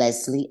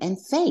Leslie and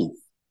Faith.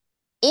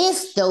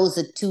 If those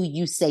are two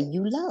you say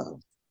you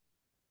love.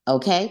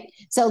 Okay.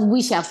 So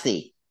we shall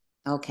see.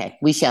 Okay.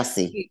 We shall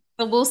see.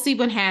 so we'll see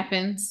what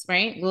happens,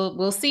 right?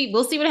 We'll see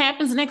what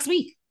happens next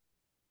week.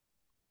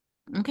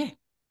 Okay.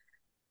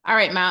 All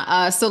right,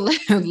 Ma. So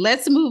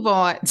let's move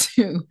on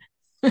to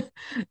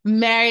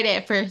Married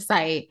at First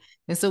Sight.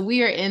 And so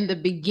we are in the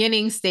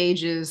beginning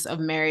stages of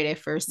Married at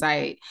First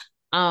Sight.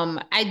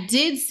 I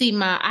did see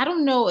I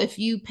don't know if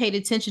you paid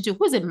attention to,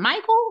 was it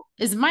Michael?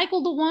 Is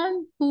Michael the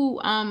one who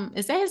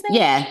is that his name?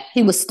 Yeah,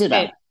 he was stood Yeah,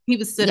 up. he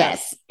was stood up.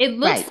 Yes. It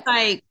looks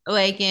Right.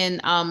 like in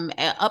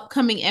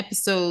upcoming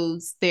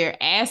episodes, they're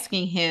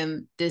asking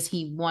him, does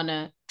he want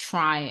to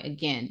try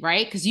again?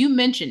 Right? Because you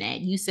mentioned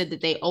that. You said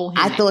that they owe him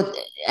I that. thought,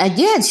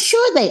 yeah,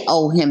 sure they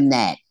owe him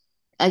that.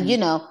 Mm. You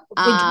know,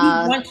 Would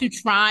you want to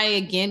try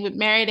again with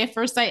Married at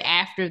First Sight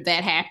after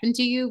that happened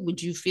to you?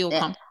 Would you feel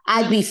comfortable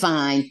I'd doing it? be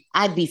fine.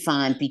 I'd be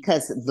fine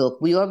because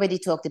look, we already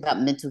talked about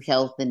mental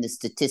health and the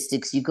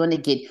statistics. You're going to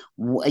get,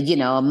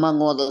 among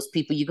all those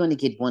people, you're going to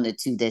get one or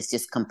two that's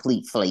just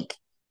complete flake.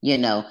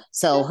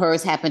 So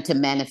hers happened to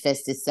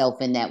manifest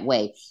itself in that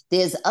way.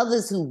 There's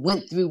others who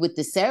went through with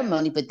the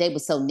ceremony, but they were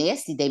so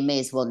nasty they may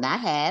as well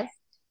not have.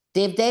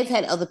 They've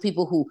had other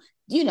people who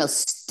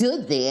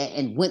stood there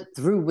and went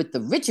through with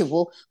the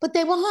ritual, but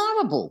they were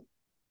horrible.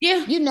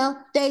 Yeah,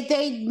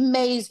 They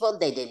may as well,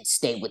 they didn't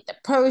stay with the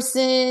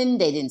person,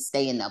 they didn't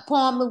stay in the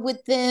apartment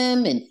with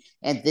them,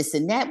 and this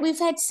and that. We've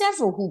had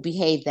several who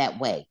behaved that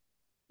way.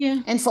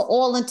 yeah. And for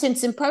all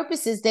intents and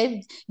purposes,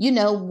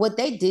 what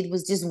they did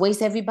was just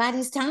waste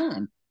everybody's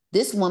time.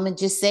 This woman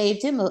just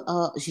saved him.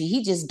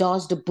 He just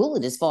dodged a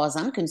bullet, as far as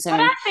I'm But I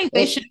concerned. think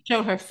they It, should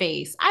show her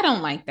face. I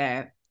don't like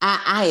that.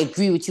 I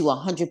agree with you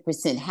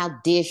 100%. How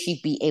dare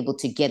she be able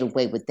to get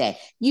away with that?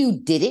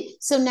 You did it,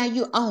 so now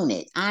you own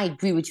it. I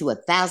agree with you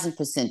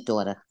 1,000%,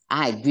 daughter.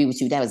 I agree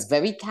with you. That was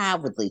very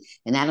cowardly,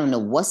 and I don't know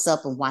what's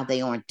up and why they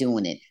aren't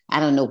doing it. I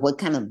don't know what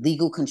kind of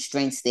legal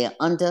constraints they're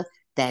under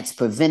that's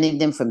preventing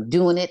them from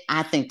doing it.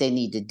 I think they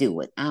need to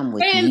do it. I'm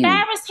with They you.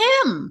 embarrass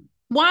him.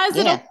 Why is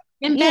it okay Yeah. to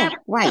Yeah, embarrass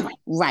right, him?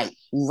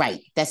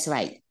 right. That's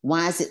right.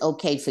 Why is it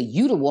okay for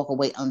you to walk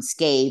away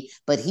unscathed,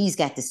 but he's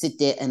got to sit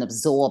there and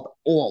absorb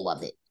all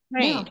of it? No,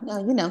 Right.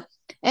 no,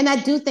 And I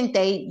do think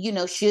they,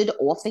 should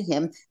offer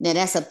him. Now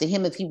that's up to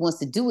him if he wants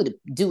to do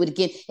it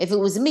again. If it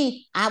was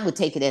me, I would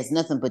take it as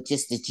nothing but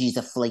just that she's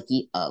a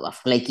flaky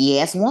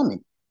ass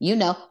woman.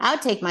 I'll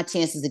take my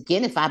chances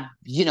again if I,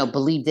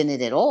 believed in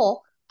it at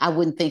all. I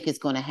wouldn't think it's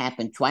going to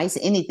happen twice.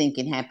 Anything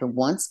can happen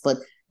once, but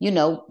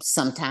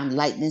sometimes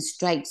lightning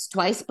strikes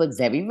twice, but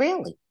very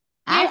rarely.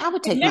 I, Yeah, I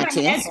would they've take my never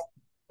had chance. that.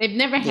 They've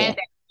never had Yeah. that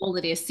all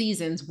of their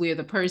seasons where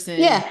the person.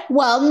 Yeah.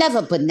 Well,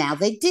 never, but now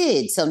they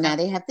did. So now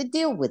they have to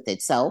deal with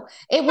it. So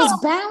it was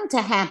bound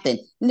to happen.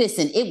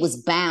 Listen, it was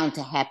bound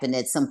to happen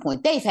at some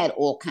point. They've had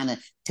all kind of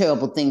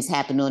terrible things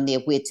happen on there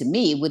where to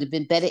me it would have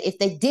been better if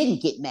they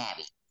didn't get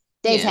married.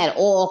 They've Yeah. had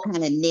all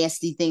kind of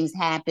nasty things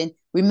happen.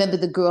 Remember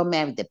the girl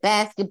married the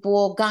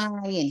basketball guy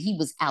and he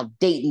was out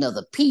dating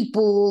other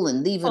people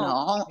and leaving her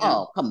Oh, home. yeah.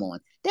 Oh, come on.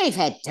 They've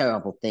had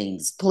terrible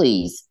things,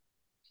 please.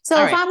 So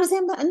All if right. I was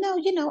him,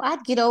 no,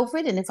 I'd get over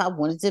it. And if I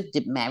wanted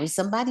to marry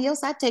somebody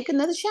else, I'd take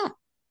another shot.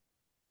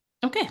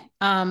 Okay.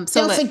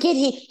 So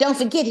Don't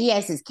forget he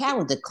has his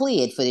calendar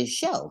cleared for this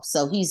show.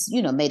 So he's,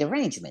 made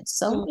arrangements.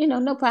 So,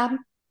 no problem.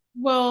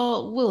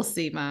 Well, we'll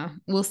see, Ma.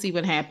 We'll see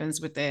what happens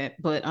with that.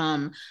 But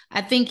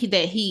I think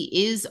that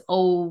he is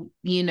owed,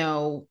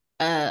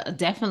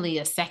 definitely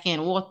a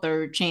second or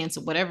third chance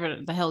or whatever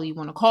the hell you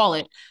want to call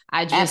it.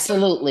 I just,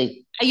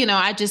 Absolutely.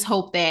 I just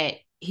hope that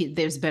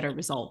there's better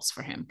results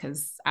for him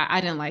because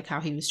I didn't like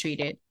how he was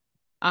treated.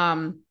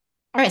 All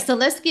right, so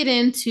let's get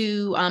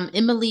into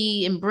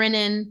Emily and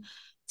Brennan.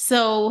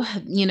 So,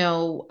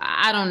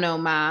 I don't know,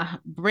 Ma.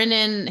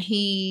 Brennan,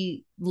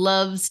 he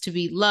loves to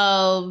be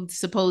loved,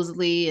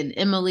 supposedly, and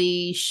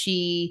Emily,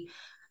 she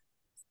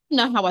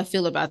know how I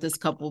feel about this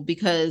couple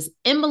because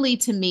Emily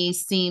to me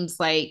seems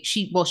like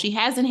she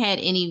hasn't had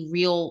any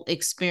real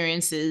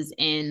experiences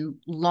in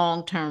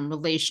long-term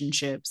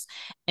relationships.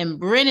 And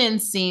Brennan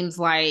seems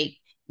like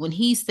when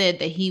he said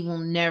that he will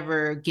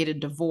never get a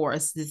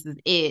divorce, this is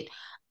it.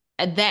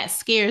 That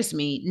scares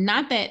me.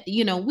 Not that,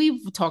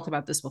 we've talked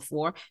about this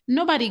before.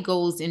 Nobody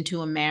goes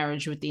into a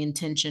marriage with the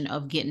intention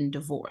of getting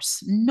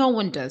divorced. No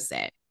one does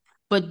that.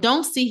 But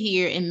don't sit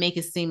here and make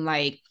it seem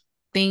like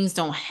things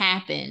don't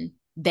happen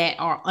that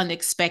are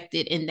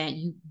unexpected and that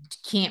you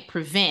can't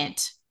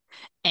prevent.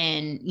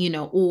 And, you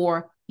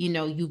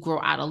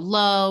grow out of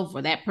love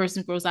or that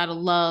person grows out of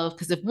love.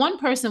 Because if one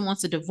person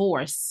wants a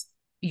divorce,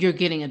 you're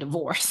getting a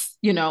divorce.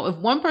 If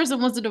one person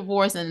wants a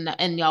divorce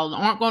and y'all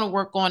aren't going to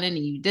work on it and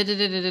you da da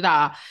da da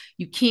da,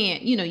 you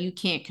can't, you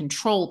can't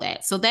control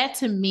that. So that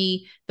to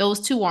me, those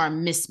two are a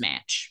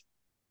mismatch.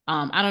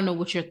 I don't know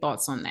what your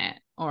thoughts on that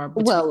or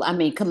between. Well, I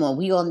mean, come on.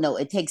 We all know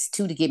it takes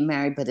two to get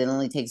married, but it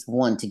only takes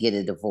one to get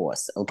a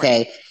divorce. Right.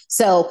 Okay.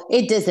 So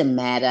it doesn't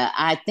matter.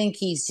 I think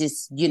he's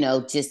just,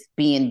 just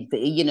being,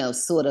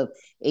 sort of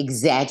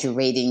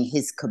exaggerating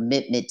his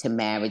commitment to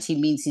marriage. He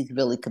means he's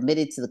really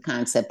committed to the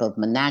concept of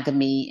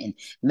monogamy and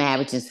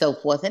marriage and so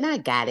forth. And I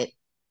got it.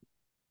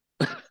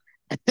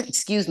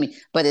 Excuse me.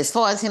 But as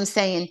far as him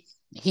saying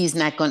he's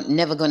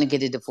never going to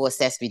get a divorce,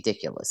 that's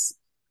ridiculous.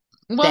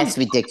 Well, That's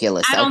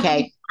ridiculous. I don't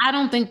think Okay. I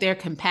don't think they're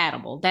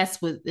compatible.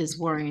 That's what is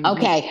worrying me.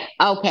 Okay,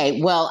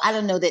 okay. Well, I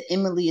don't know that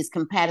Emily is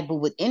compatible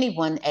with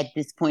anyone at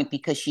this point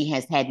because she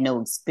has had no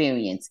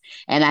experience.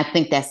 And I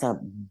think that's a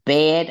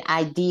bad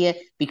idea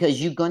because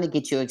you're going to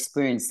get your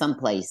experience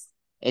someplace.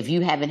 If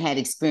you haven't had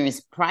experience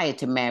prior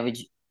to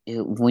marriage,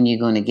 when you're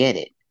going to get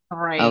it.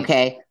 Right.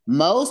 Okay.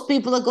 Most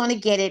people are going to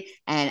get it.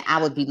 And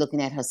I would be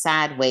looking at her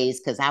sideways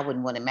because I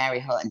wouldn't want to marry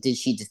her until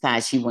she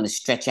decides she want to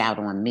stretch out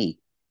on me.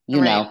 You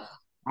Right. know,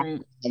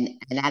 Right.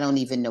 and I don't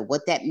even know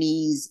what that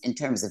means in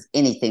terms of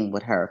anything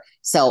with her.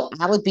 So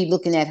I would be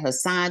looking at her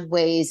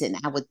sideways, and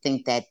I would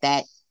think that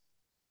that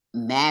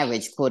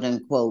marriage, quote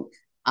unquote,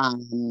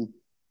 um,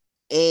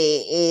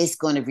 is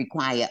going to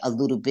require a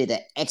little bit of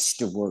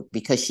extra work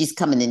because she's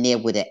coming in there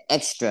with an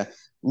extra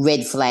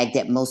red flag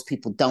that most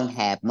people don't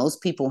have.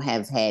 Most people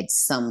have had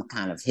some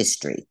kind of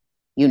history.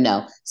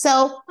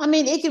 So, I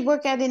mean, it could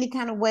work out any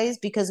kind of ways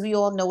because we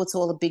all know it's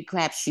all a big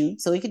crapshoot.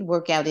 So it could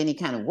work out any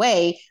kind of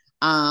way.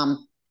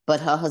 But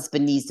her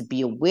husband needs to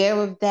be aware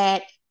of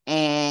that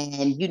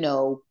and,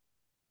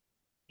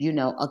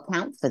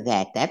 account for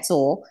that. That's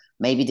all.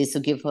 Maybe this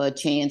will give her a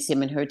chance,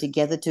 him and her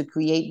together, to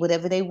create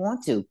whatever they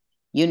want to.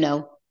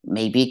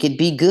 Maybe it could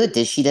be good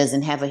that she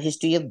doesn't have a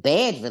history of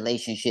bad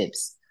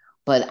relationships.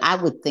 But I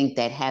would think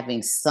that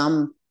having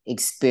some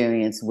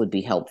experience would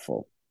be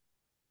helpful,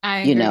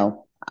 I you agree.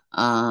 know.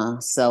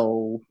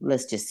 So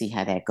let's just see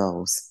how that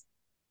goes.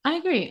 I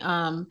agree.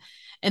 And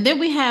then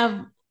we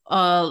have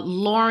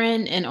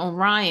Lauren and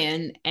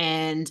Orion,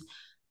 and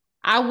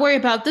I worry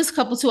about this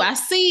couple too. I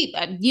see,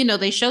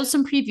 they showed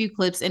some preview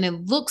clips, and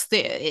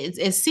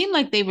it seemed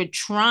like they were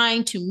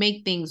trying to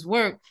make things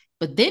work,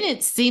 but then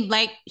it seemed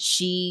like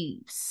she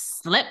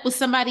slept with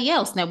somebody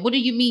else. Now, what do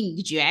you mean?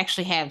 Did you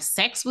actually have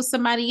sex with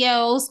somebody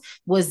else?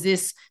 Was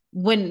this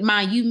when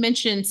you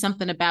mentioned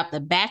something about the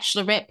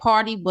bachelorette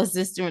party? Was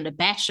this during the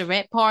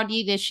bachelorette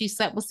party that she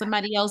slept with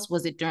somebody else?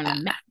 Was it during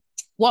the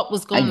what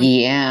was going on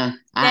Yeah,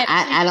 that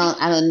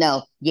I don't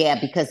know. Yeah,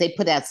 because they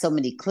put out so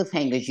many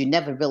cliffhangers, you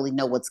never really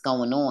know what's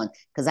going on.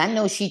 Because I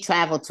know she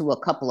traveled to a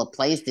couple of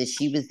places.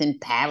 She was in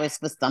Paris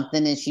for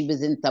something, and she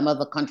was in some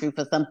other country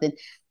for something.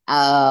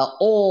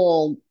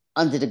 All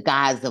under the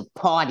guise of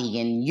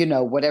party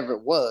and whatever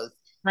it was.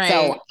 right?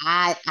 So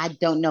I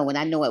don't know. And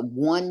I know at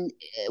one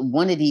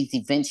of these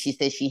events, she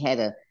said she had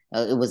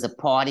it was a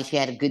party. She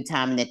had a good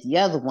time, and at the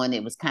other one,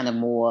 it was kind of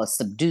more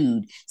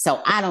subdued. So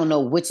I don't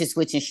know which is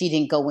which, and she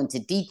didn't go into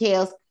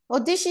details. Or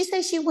did she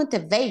say she went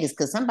to Vegas?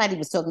 Because somebody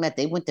was talking about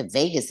they went to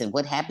Vegas, and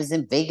what happens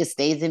in Vegas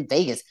stays in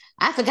Vegas.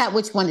 I forgot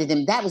which one of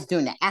them. That was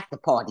during the after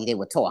party they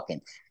were talking.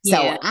 Yeah.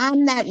 So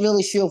I'm not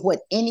really sure what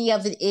any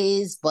of it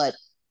is, but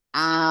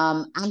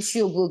I'm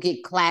sure we'll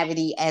get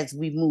clarity as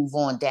we move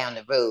on down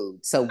the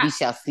road. So we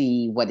shall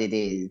see what it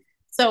is.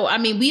 So I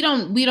mean, we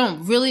don't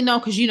really know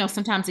because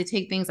sometimes they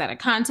take things out of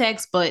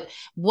context. But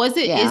is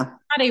Yeah.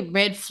 not a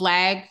red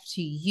flag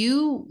to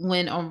you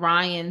when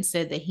Orion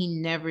said that he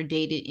never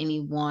dated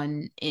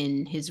anyone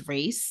in his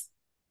race,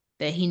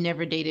 that he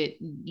never dated,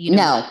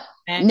 No,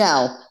 Max?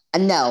 no.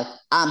 No,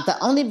 the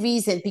only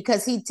reason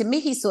because to me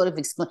he sort of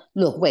explained.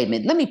 Look, wait a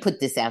minute. Let me put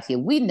this out here.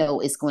 We know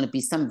it's going to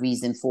be some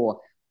reason for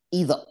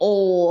either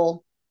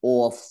all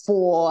or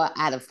 4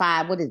 out of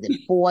 5. What is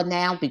it? 4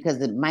 now because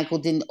Michael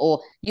didn't.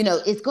 Or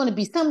it's going to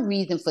be some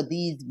reason for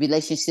these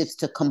relationships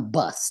to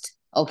combust.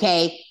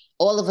 Okay,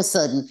 all of a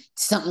sudden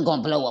something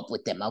going to blow up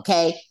with them.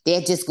 Okay,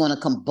 they're just going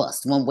to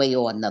combust one way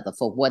or another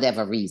for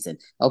whatever reason.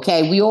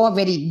 Okay, we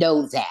already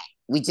know that.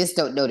 We just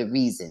don't know the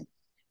reason.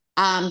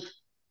 Um,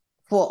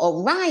 for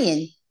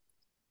Orion,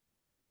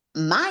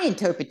 my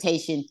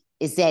interpretation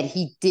is that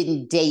he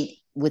didn't date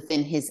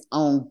within his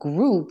own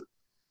group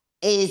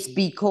is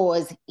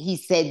because he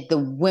said the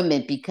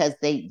women because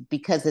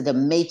of the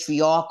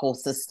matriarchal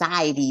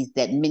societies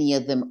that many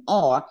of them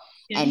are,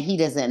 and Okay. he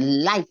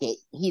doesn't like it.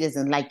 He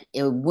doesn't like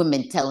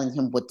women telling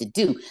him what to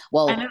do. I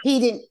Well, know he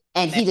didn't,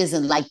 and he that.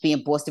 doesn't like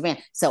being bossed around.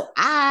 So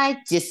I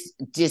just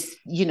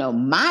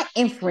my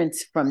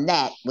inference from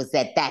that was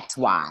that that's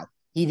why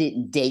he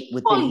didn't date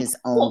within Well, his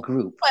own well,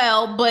 group.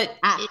 well, but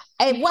I,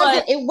 it but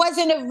wasn't it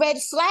wasn't a red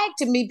flag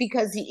to me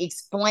because he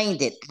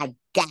explained it. I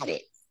got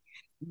it,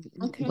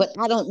 okay. but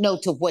I don't know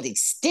to what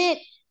extent.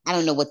 I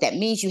don't know what that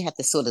means. You have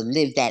to sort of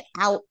live that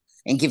out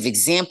and give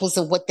examples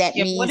of what that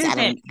Yeah, what means. is I that?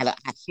 don't. I don't,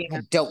 I Yeah.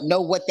 don't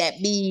know what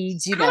that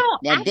means. I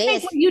don't. Now I think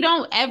there's when you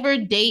don't ever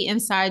date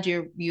inside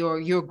your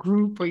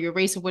group or your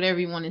race or whatever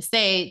you want to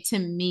say, to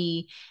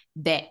me,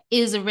 that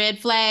is a red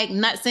flag.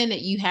 Not saying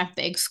that you have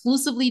to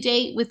exclusively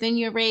date within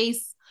your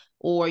race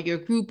or your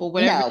group or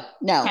whatever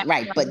no, no,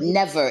 right, but category,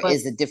 never but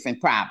is a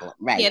different problem,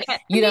 right? yeah, that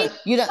to me,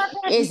 You don't not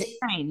that is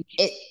strange.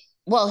 it.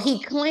 Well,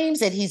 he claims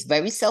that he's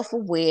very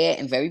self-aware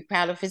and very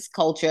proud of his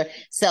culture.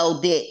 So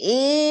there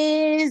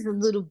is a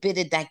little bit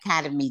of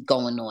dichotomy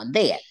going on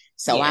there.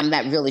 So Yeah. I'm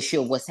not really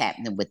sure what's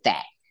happening with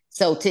that.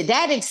 So to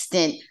that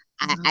extent,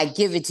 I Mhm.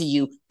 give it to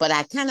you, but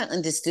I kind of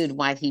understood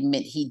why he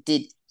meant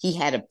he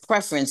had a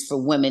preference for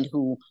women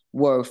who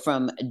were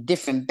from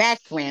different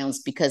backgrounds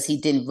because he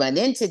didn't run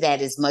into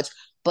that as much.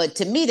 But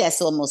to me,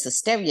 that's almost a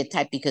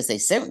stereotype because they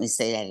certainly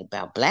say that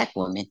about Black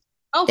women.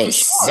 Oh, They for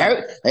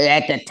sure.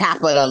 at the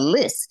top of the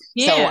list.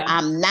 So Yeah.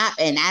 I'm not,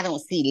 and I don't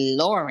see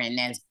Lauren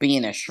as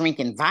being a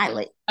shrinking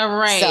violet. All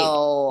right.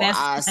 So,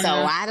 That's so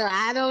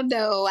I don't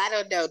know,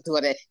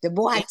 daughter. The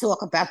more I yeah.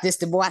 talk about this,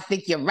 the more I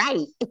think you're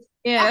right.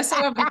 Yeah, that's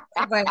what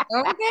I'm like,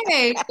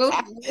 okay. So,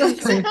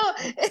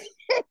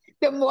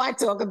 the more I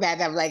talk about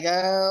it, I'm like,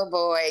 oh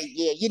boy,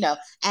 yeah,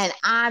 And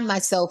I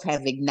myself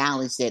have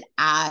acknowledged that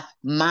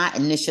my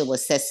initial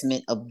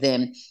assessment of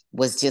them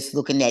was just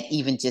looking at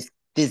even just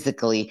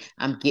physically,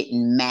 I'm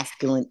getting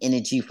masculine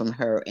energy from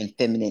her and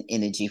feminine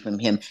energy from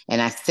him.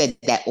 And I said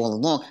that all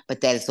along,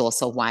 but that is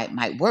also why it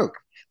might work.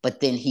 But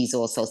then he's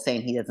also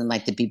saying he doesn't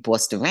like to be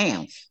bossed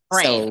around.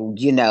 Right. So,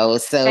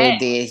 so That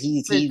there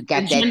he's the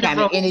got that gender kind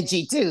of roles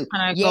energy too.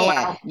 kind of go Yeah,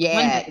 out the window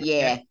yeah, there.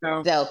 yeah.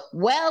 So So,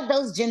 well,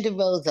 those gender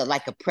roles are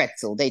like a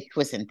pretzel. They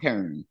twist and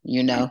turn.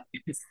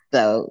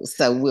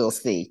 So we'll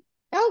see.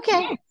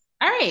 Okay. yeah.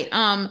 All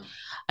right.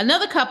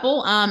 Another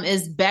couple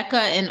is Becca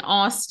and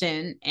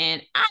Austin,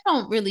 and I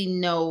don't really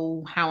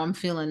know how I'm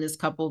feeling this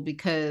couple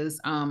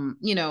because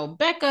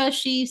Becca,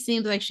 she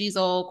seems like she's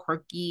all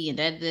quirky and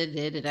da da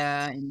da da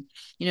da, and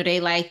they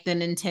like the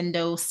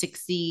Nintendo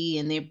 60,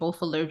 and they're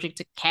both allergic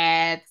to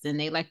cats, and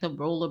they like the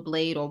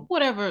rollerblade or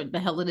whatever the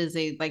hell it is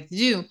they like to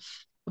do.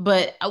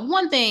 But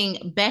one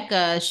thing,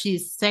 Becca,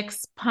 she's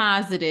sex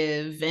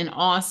positive, and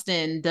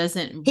Austin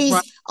doesn't run He's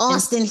into.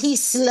 Austin,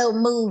 he's slow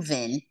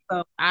moving.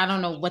 So I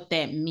don't know what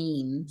that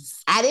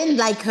means. I didn't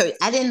like her.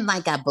 I didn't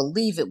like, I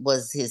believe it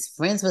was his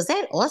friends. Was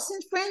that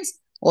Austin's friends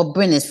or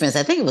Brendan's friends?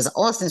 I think it was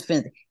Austin's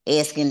friends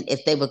asking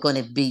if they were going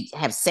to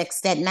have sex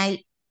that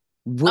night.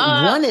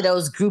 Uh, One of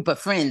those group of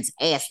friends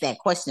asked that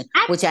question,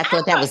 I, which I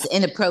thought that I was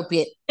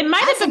inappropriate. it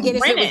might I have been forget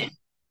if it was, Brennan.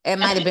 it I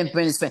might have think, been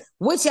Brendan's friend.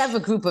 Whichever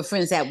group of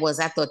friends that was,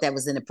 I thought that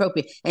was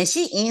inappropriate. And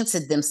she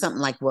answered them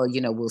something like, well,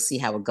 we'll see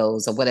how it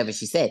goes or whatever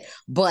she said.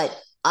 But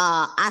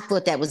I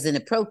thought that was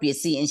inappropriate.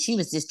 See, and she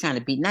was just trying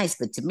to be nice.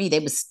 But to me, they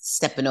was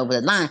stepping over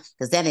the line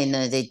because that ain't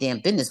none of their damn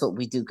business what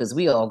we do because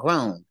we all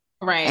grown.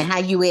 And right. how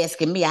you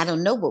asking me? I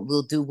don't know what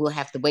we'll do. We'll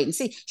have to wait and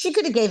see. She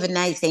could have gave a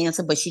nice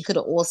answer, but she could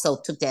have also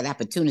took that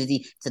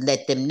opportunity to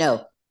let them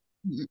know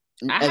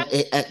I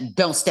have,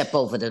 don't step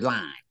over the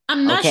line.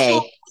 I'm not sure Okay.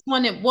 which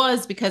one it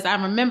was because I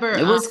remember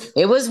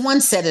It was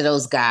one set of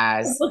those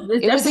guys. it's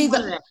It was definitely either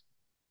one of them.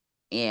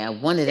 yeah,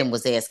 one of them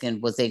was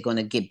asking, was they going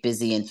to get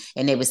busy?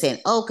 And they were saying,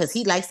 oh, because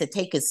he likes to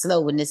take it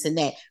slow and this and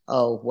that.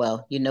 Oh,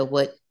 well, you know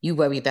what? You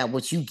worry about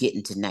what you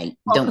getting tonight.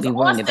 Well, Don't because be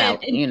worrying Austin,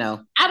 about, and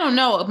I don't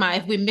know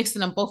if we're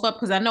mixing them both up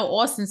because I know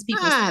Austin's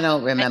people. I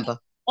don't remember.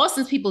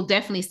 Austin's people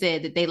definitely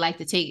said that he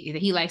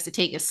likes to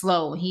take it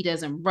slow and he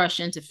doesn't rush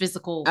into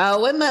physical.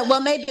 Oh,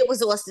 well, maybe it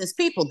was Austin's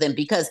people then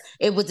because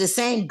it was the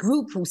same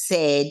group who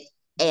said,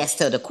 asked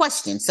her the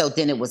question. So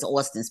then it was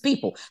Austin's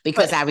people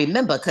because But I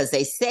remember because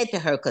they said to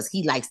her, because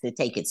he likes to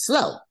take it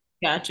slow.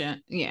 gotcha.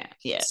 Yeah,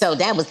 yeah. So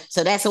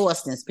that's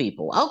Austin's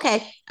people.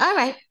 Okay. All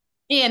right.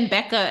 And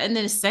Becca, and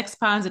then sex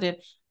positive.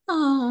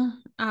 Oh,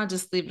 I'll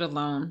just leave it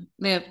alone.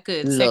 Yeah,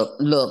 good.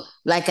 Look,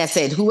 like I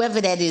said, whoever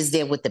that is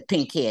there with the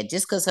pink hair,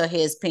 just because her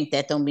hair is pink,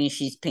 that don't mean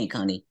she's pink,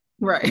 honey.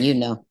 Right. I just You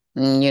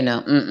leave it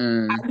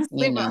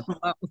know,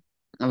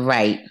 alone.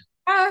 right.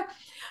 Ah,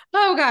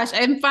 oh gosh.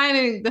 And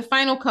finally, the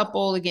final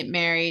couple to get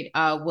married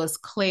was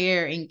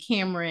Claire and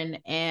Cameron.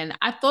 And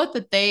I thought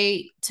that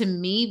to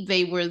me,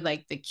 they were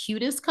like the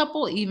cutest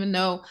couple, even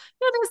though,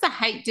 there's a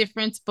height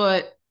difference,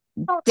 but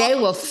They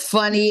were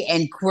funny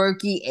and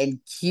quirky and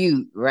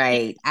cute,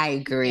 right? I yeah,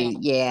 agree.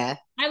 Yeah.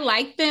 I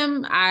like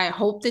them. I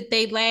hope that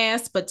they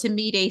last, but to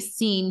me, they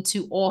seem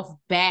to off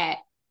bat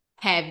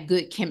have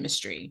good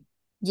chemistry.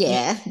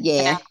 Yeah.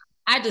 Yeah, yeah.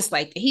 I just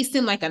like he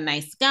seemed like a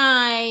nice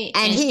guy, And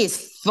and he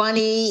is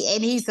funny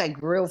and he's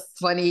like real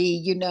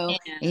funny, and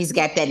he's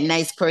got that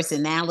nice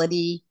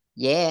personality.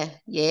 Yeah,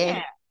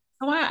 yeah.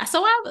 yeah.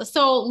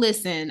 So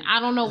listen, I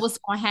don't know what's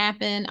going to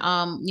happen.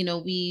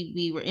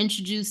 We were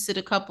introduced to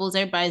the couples.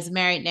 Everybody's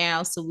married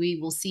now, so we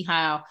will see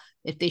how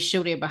if they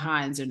show their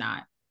behinds or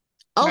not.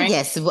 Oh Right?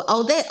 yes.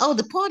 Oh,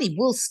 the party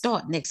will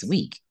start next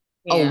week.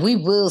 Oh, Yeah. we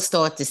will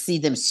start to see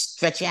them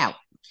stretch out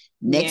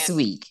Yeah. next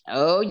week.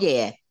 Oh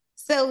yeah.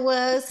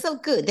 So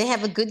good. They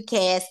have a good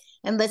cast.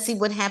 And let's see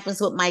what happens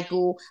with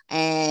Michael.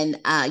 And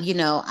I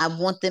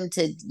want them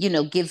to,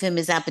 give him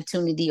his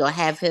opportunity or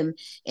have him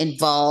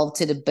involved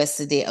to the best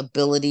of their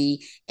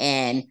ability.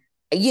 And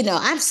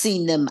I've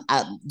seen them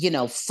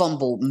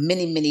fumble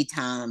many, many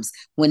times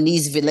when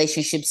these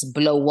relationships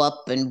blow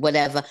up and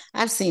whatever.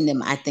 I've seen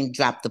them, I think,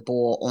 drop the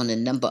ball on a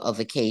number of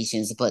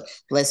occasions, but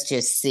let's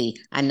just see.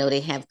 I know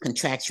they have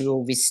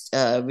contractual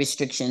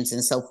restrictions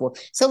and so forth.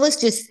 So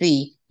let's just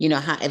see,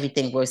 how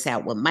everything works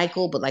out with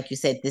Michael. But like you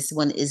said, this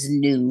one is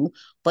new,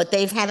 but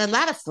they've had a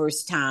lot of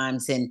first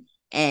times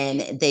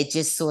and they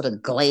just sort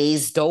of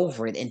glazed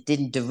over it and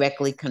didn't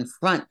directly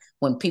confront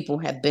when people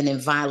have been in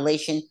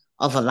violation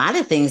of a lot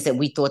of things that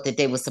we thought that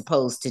they were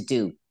supposed to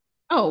do.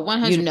 Oh, you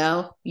 100.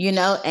 know you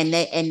know and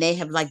they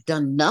have like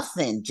done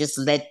nothing, just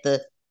let the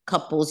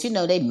couples,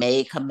 they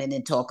may come in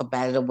and talk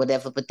about it or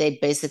whatever, but they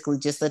basically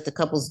just let the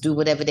couples do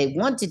whatever they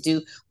want to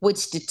do,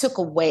 which they took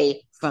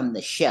away from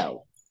the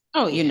show.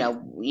 Oh you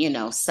yeah.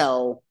 know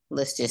so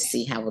let's just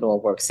see how it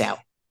all works out.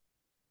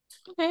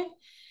 Okay.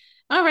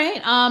 All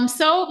right.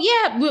 So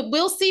yeah,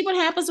 we'll see what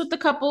happens with the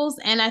couples.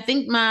 And I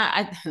think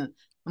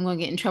I'm gonna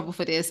get in trouble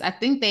for this. I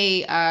think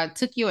they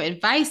took your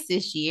advice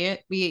this year.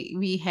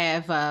 We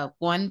have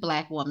one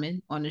black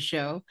woman on the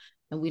show,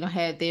 and we don't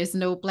have there's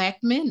no black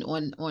men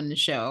on the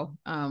show.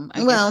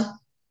 Well,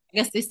 I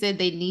guess they said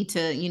they need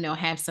to,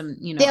 have some,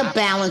 they'll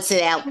balance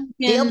it out.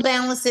 They'll African.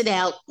 balance it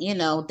out.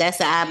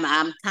 That's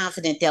I'm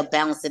confident they'll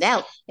balance it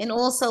out. And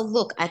also,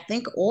 look, I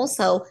think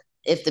also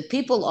if the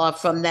people are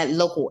from that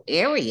local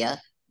area,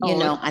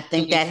 Oh, I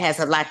think that has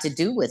a lot to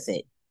do with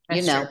it.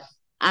 You that's true. know,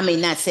 I mean,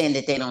 not saying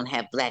that they don't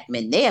have black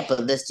men there, but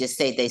let's just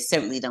say they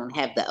certainly don't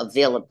have the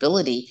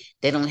availability.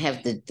 They don't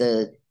have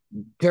the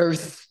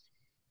girth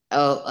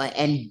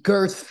and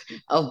girth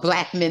of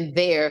black men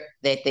there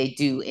that they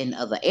do in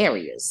other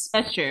areas.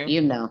 That's true.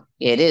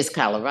 It is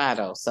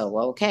Colorado. So,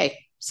 okay.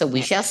 So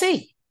we Yeah. shall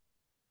see.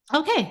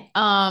 Okay.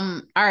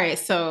 All right.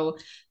 So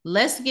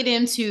let's get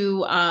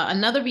into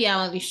another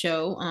reality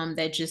show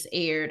that just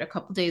aired a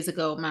couple days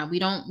ago.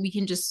 We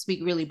can just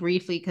speak really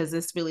briefly because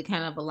it's really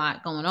kind of a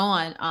lot going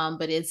on.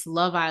 But it's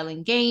Love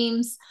Island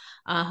Games,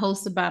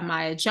 hosted by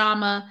Maya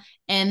Jama.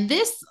 And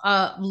this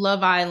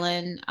Love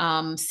Island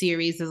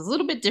series is a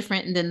little bit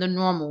different than the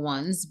normal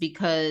ones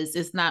because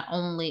it's not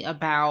only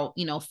about,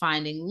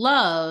 finding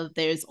love,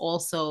 there's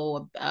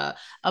also a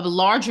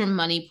larger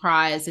money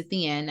prize at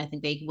the end. I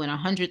think they win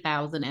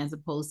 100,000 as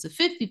opposed to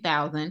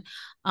 50,000.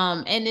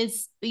 And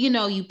it's,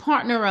 you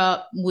partner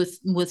up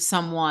with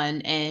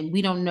someone, and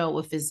we don't know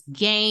if it's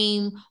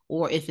game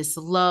or if it's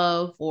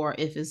love or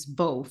if it's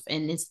both.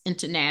 And it's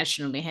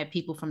international. They have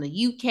people from the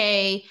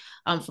UK,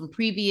 from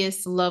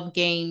previous Love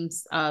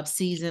Games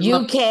season,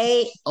 Love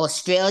UK,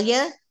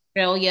 Australia,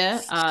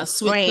 Australia,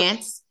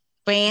 Switzerland,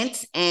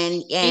 France,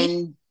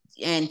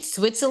 and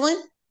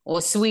Switzerland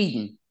or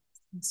Sweden.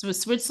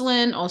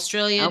 Switzerland,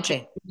 Australia,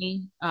 Okay.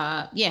 Germany.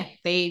 Yeah,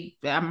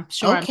 I'm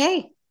sure.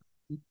 Okay.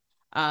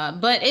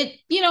 But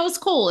it's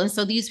cool. And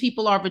so these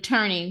people are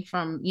returning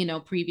from,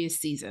 previous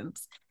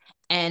seasons.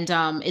 And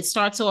it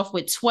starts off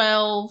with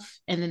 12,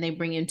 and then they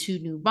bring in two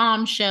new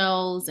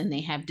bombshells, and they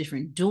have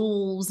different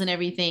duels and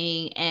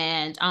everything.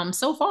 And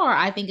so far,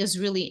 I think it's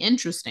really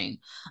interesting.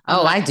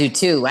 Oh, I do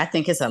too. I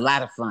think it's a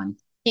lot of fun.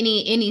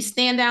 Any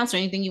standouts or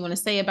anything you want to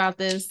say about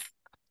this?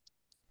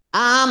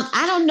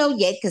 I don't know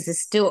yet because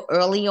it's still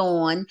early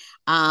on.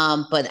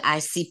 But I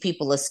see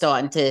people are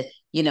starting to,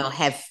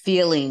 have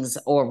feelings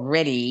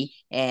already,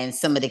 and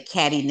some of the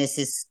cattiness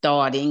is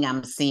starting.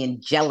 I'm seeing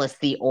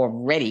jealousy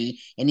already,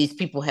 and these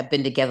people have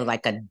been together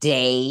like a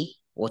day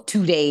or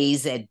 2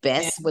 days at Yeah,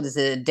 best. What is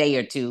it, a day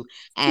or two? two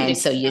And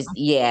days. so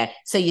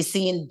so you're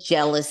seeing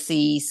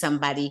jealousy,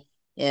 somebody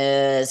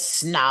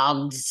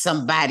snogged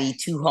somebody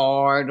too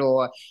hard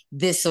or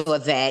this or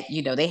that.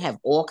 They have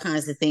all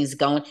kinds of things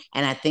going,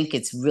 and I think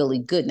it's really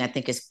good, and I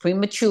think it's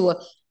premature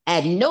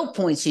At no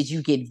point should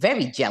you get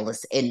very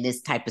jealous in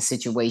this type of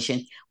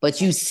situation, but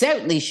you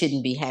certainly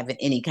shouldn't be having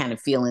any kind of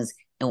feelings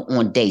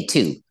on day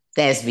two.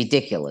 That's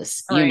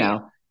ridiculous, All right.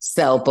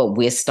 So, but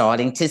we're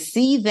starting to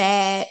see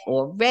that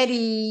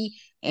already.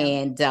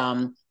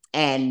 Yeah.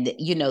 And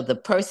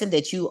the person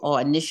that you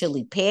are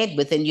initially paired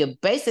with, and you're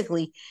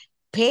basically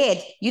paired,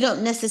 you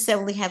don't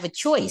necessarily have a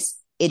choice.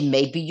 It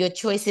may be your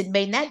choice, it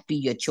may not be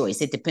your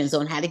choice. It depends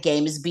on how the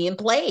game is being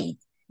played.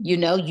 You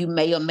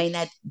may or may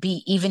not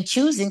be even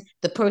choosing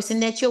the person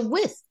that you're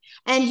with.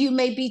 And you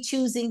may be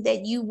choosing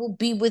that you will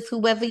be with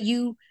whoever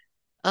you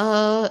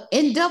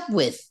end up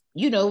with.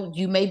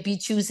 You may be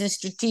choosing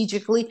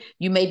strategically,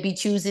 you may be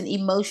choosing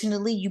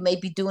emotionally, you may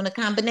be doing a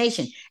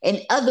combination.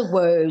 In other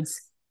words,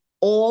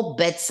 all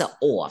bets are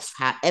off.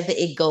 However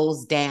it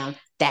goes down,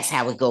 that's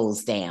how it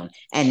goes down.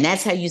 And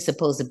that's how you're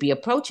supposed to be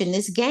approaching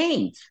this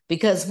game.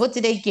 Because what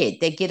do they get?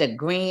 They get a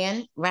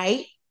grand,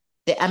 right?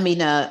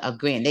 A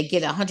grand. They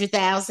get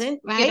 100,000, Get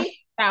a right?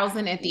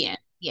 thousand at the end.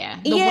 Yeah.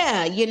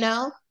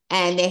 Yeah,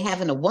 and they're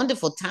having a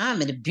wonderful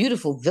time in a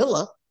beautiful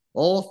villa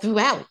all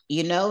throughout.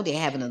 They're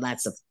having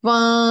lots of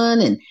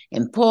fun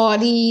and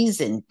parties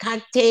and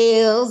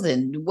cocktails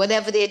and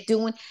whatever they're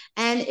doing.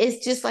 And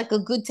it's just like a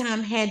good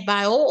time had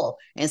by all.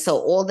 And so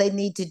all they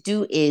need to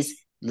do is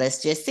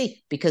let's just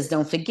see, because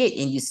don't forget,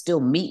 and you're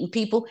still meeting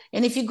people.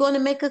 And if you're going to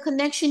make a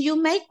connection,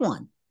 you'll make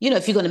one.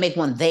 If you're going to make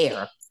one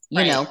there,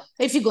 Right.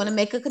 if you're going to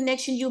make a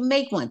connection, you'll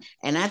make one.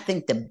 And I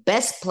think the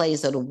best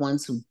players are the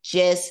ones who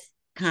just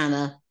kind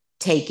of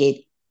take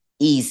it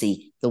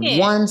easy. The Yeah.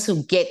 ones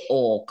who get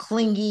all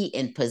clingy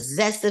and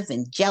possessive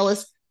and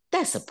jealous,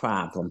 that's a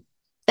problem.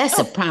 That's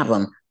Oh. a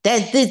problem.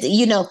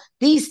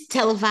 These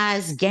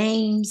televised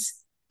games,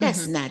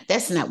 Mm-hmm.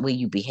 that's not where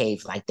you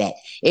behave like that.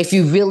 If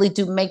you really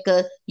do make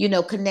a,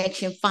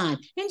 connection, fine.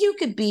 And you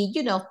could be,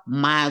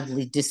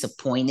 mildly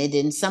disappointed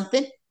in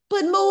something,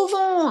 but move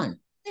on.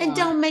 And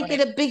don't make it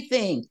Right. a big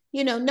thing.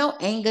 No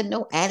anger,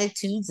 no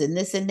attitudes and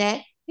this and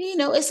that.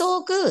 It's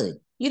all good.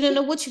 You don't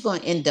know what you're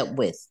going to end up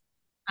with.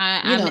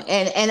 I'm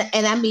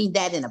And I mean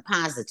that in a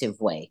positive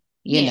way.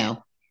 yeah.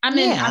 I'm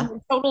Yeah.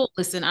 in total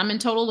listen, I'm in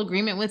total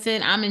agreement with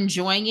it. I'm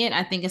enjoying it.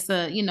 I think it's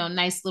a,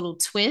 nice little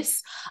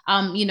twist.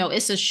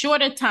 It's a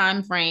shorter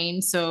time frame.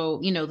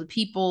 So, the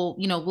people,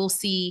 we'll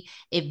see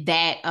if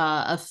that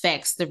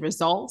affects the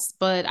results.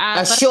 A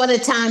But shorter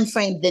time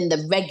frame than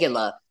the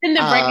regular in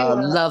the regular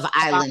Love Love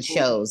Island Island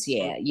shows.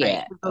 Yeah, shows, right?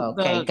 yeah.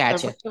 Okay, The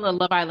gotcha. regular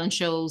Love Island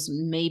shows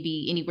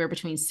maybe anywhere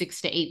between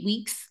 6 to 8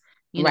 weeks,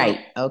 you know. Right.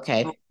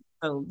 Okay.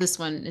 So this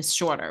one is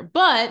shorter.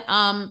 But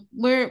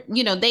we're,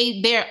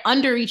 they're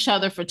under each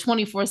other for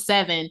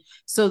 24/7.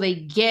 So they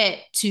get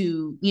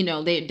to,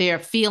 their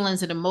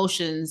feelings and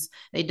emotions,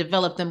 they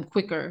develop them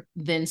quicker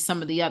than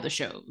some of the other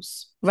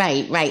shows.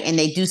 Right, right. And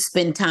they do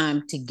spend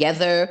time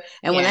together.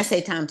 And when I Yeah.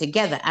 say time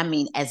together, I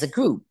mean as a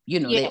group, they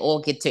Yeah.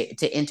 all get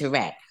to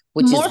interact,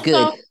 which is More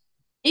good. so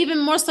even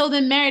more so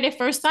than Married at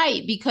First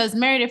Sight, because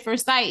Married at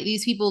First Sight,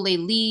 these people, they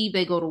leave,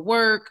 they go to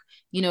work,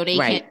 they can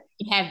Right,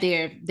 have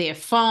their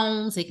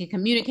phones, they can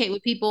communicate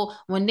with people.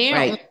 When they're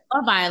on right,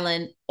 Love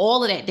Island,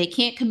 all of that, they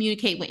can't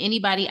communicate with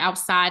anybody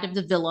outside of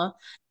the villa,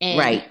 and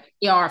right.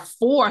 they are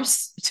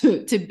forced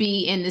to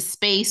be in the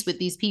space with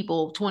these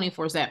people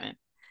 24/7.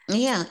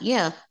 Yeah,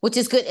 yeah, which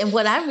is good. And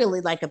what I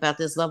really like about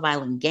this Love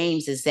Island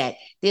games is that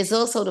there's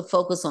also the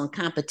focus on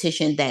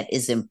competition that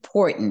is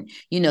important.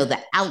 The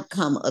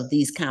outcome of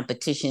these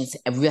competitions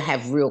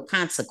have real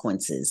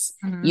consequences,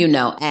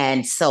 Mhm.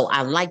 and so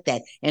I like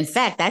that. In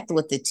fact, I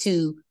thought the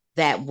two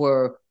that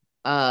were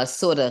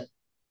sort of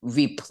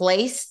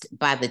replaced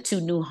by the two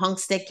new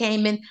hunks that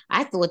came in,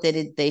 I thought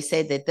that they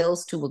said that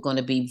those two were going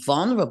to be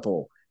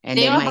vulnerable and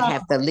They they are might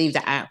have to leave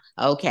the island.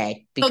 Okay,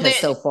 so because they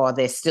so far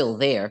they're still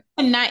there.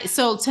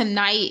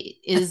 tonight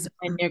is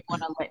when they're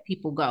going to let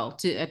people go.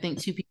 I think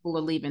two people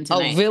are leaving Oh,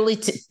 tonight. really?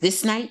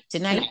 This night?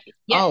 Tonight? Tonight.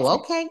 Yep. Oh,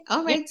 okay. All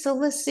Yep. right. So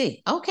let's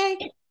see. Okay.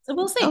 So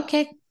we'll see.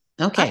 Okay.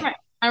 All Okay. right.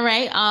 All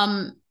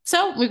right.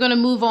 So we're gonna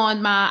move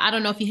on. I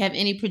don't know if you have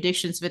any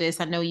predictions for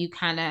this. I know you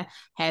kind of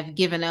have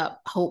given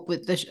up hope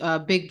with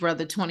the Big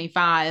Brother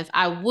 25.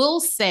 I will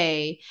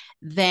say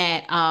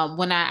that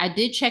when I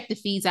did check the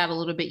feeds out a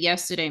little bit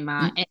yesterday,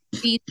 and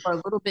feeds were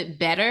a little bit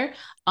better.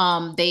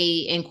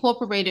 They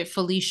incorporated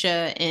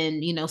Felicia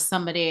in,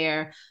 some of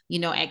their,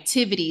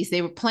 activities.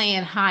 They were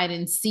playing hide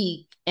and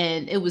seek,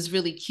 and it was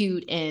really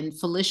cute. And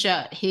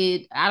Felicia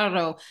hid, I don't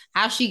know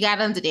how she got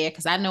under there,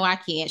 because I know I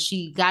can't.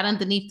 She got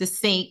underneath the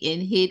sink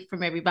and hid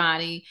from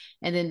everybody.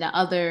 And then the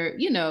other,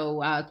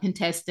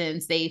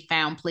 contestants, they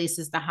found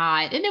places to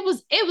hide. And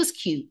it was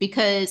cute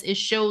because it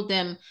showed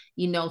them,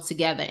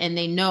 together, and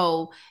they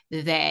know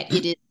that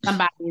it is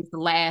somebody's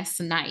last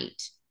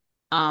night.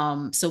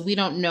 So we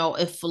don't know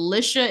if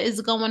Felicia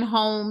is going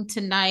home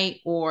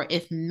tonight or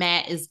if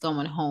Matt is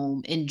going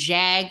home. And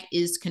Jag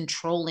is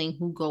controlling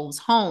who goes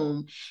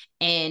home.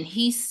 And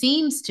he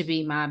seems to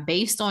be,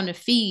 based on the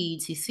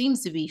feeds, he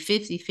seems to be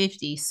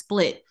 50-50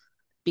 split,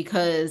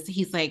 because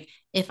he's like,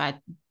 if I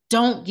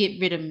don't get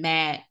rid of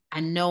Matt, I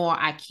know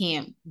I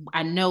can't,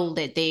 I know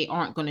that they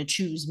aren't going to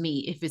choose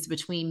me. If it's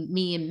between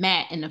me and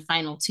Matt in the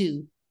final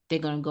two, they're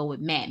going to go with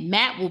Matt.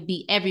 Matt will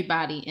beat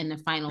everybody in the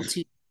final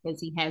two because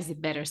he has a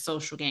better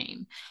social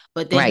game.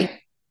 But then Right. he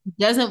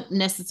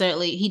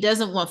he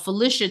doesn't want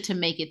Felicia to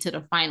make it to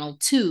the final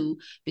two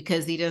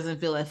because he doesn't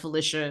feel that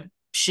Felicia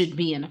should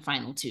be in the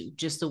final two,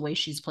 just the way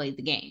she's played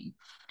the game.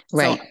 So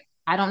Right.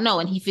 I don't know.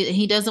 And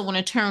he doesn't want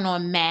to turn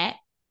on Matt,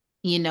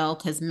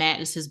 because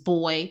Matt is his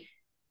boy.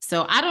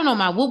 So I don't know,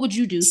 Ma. What would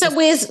you do? So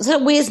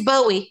where's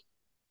Bowie?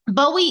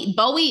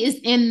 Bowie is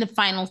in the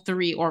final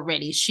three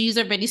already. She's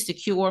already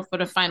secure for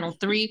the final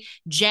three.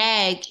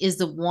 Jag is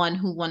the one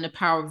who won the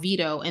power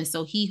veto, and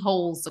so he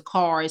holds the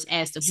cards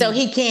as to So who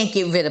he can't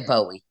get rid of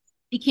Bowie.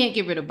 he can't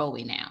get rid of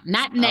Bowie now.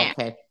 Not now.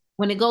 Okay.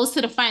 When it goes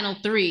to the final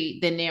three,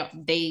 then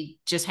they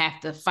just have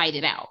to fight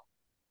it out.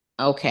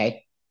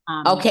 Okay.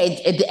 Um,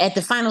 Okay. At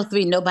the final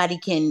three, nobody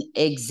can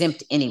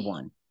exempt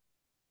anyone.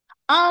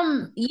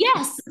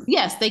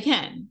 yes, they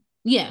can.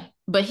 Yeah,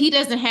 but he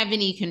doesn't have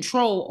any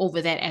control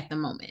over that at the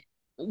moment.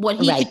 What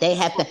he can Right. They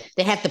have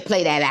to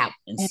play that out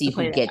and have to see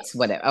play who that out. gets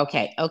whatever.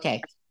 Okay.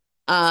 Okay.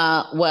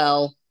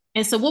 Well,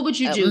 And so, what would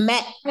you do?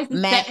 Matt,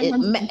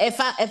 $700.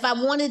 if I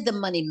wanted the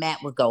money, Matt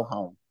would go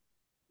home.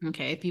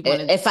 Okay, if you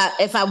wanted, If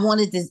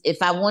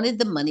I wanted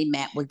the money,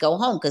 Matt would go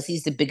home because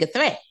he's the bigger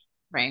threat.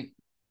 right?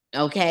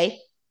 Okay.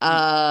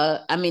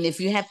 I mean, if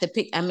you have to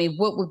pick, I mean,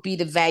 what would be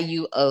the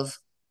value of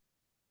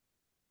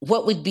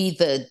what would be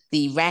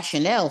the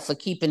rationale for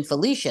keeping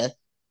Felicia?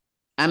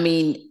 I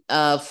mean,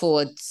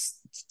 for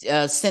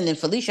sending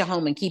Felicia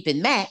home and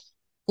keeping Matt,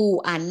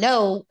 who I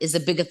know is a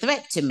bigger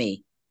threat to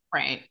me.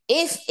 Right.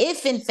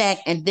 If in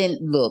fact, and then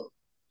look,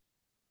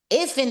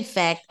 if in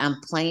fact I'm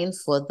playing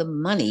for the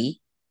money,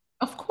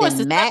 Of course,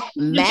 then it's Matt not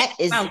you're Matt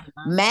getting is thousands.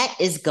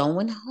 Matt is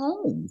going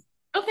home.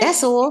 Okay.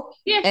 That's all.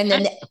 Yeah. And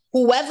then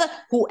whoever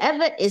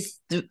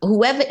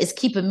is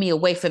keeping me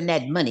away from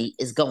that money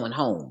is going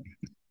home.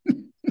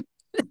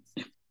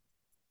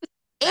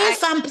 I,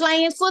 If I'm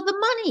playing for the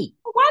money.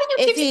 why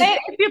do you If keep saying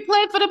he if you're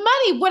playing for the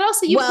money? What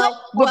else are you playing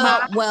well, for, Ma?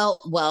 well, well,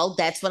 well,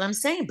 that's what I'm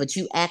saying. But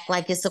you act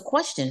like it's a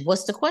question.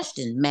 What's the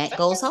question? Matt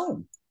goes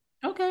home.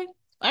 Okay.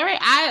 All right.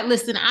 I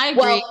listen. I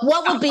agree. Well,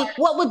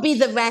 what would be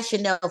the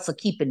rationale for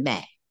keeping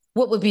Matt?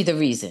 What would be the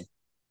reason?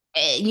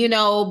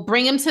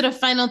 Bring him to the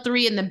final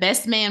three and the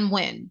best man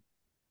win.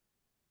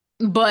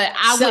 But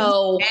I wouldn't do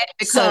So that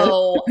because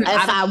so I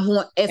if don't I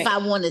want if think I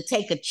want to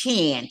take a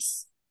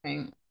chance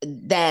anything.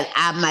 that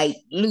I might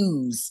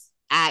lose,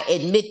 I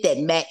admit that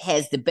Matt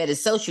has the better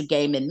social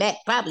game and Matt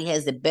probably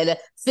has the better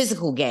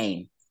physical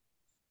game.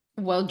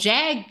 Well,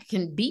 Jag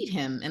can beat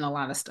him in a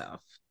lot of stuff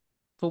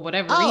for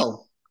whatever reason.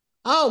 Oh,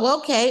 oh,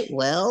 okay.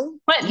 Well,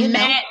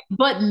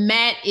 But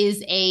Matt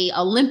is a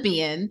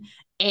Olympian,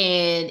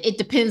 and it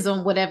depends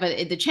on whatever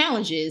the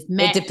challenge is. it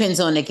Matt depends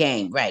on the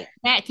game, right?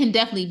 Matt can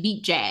definitely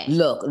beat Jag.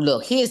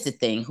 Look, here's the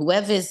thing.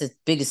 Whoever is the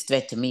biggest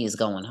threat to me is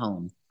going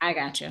home. I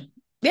got you.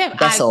 Yeah,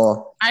 That's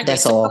all. I agree.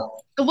 That's So,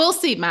 all. so we'll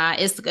see, Ma.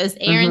 It's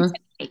Aaron Mm-hmm.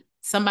 tonight.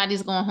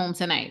 Somebody's going home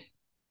tonight.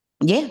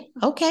 Yeah,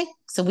 okay.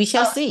 So we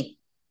shall see.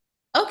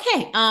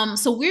 Okay,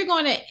 so we're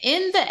going to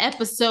end the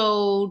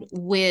episode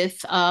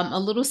with a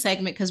little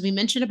segment because we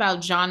mentioned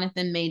about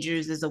Jonathan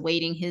Majors is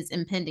awaiting his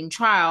impending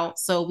trial.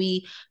 So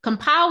we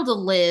compiled a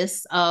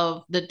list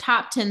of the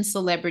top 10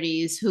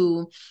 celebrities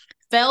who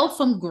fell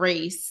from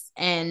grace,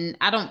 and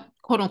I don't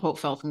quote unquote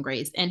fell from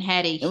grace, and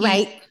had a huge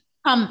Right.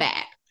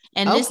 comeback.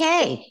 And this is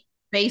Okay.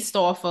 based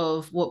off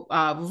of what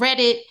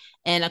Reddit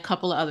and a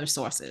couple of other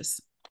sources.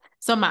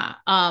 So Ma,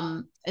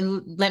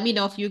 and let me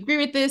know if you agree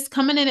with this.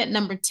 Coming in at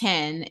number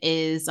 10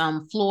 is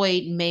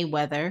Floyd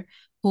Mayweather,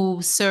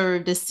 who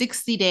served a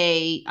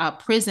 60-day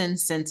prison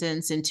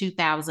sentence in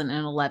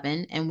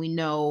 2011. And we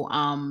know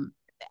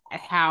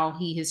how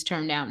he has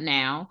turned out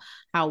now,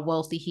 how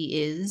wealthy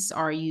he is.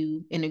 Are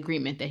you in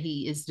agreement that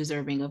he is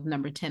deserving of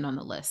number 10 on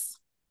the list?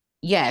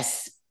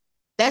 Yes.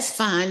 That's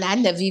fine. I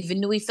never even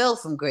knew he fell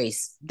from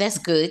grace. That's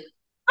good.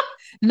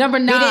 Number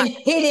He 9.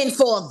 didn't he didn't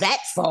fall that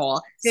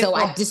far. So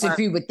I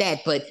disagree with that,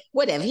 but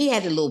whatever. He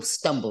had a little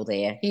stumble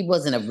there. He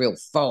wasn't a real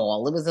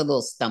fall. It was a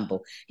little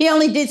stumble. He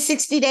only did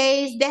 60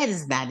 days. That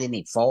is not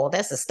any fall.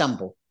 That's a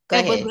stumble. Go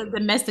It was ahead. a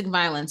domestic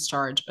violence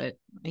charge, but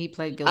he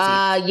pled guilty.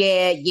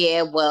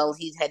 Yeah. Well,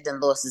 he had done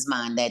lost his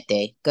mind that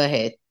day. Go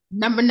ahead.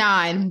 Number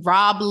 9,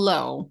 Rob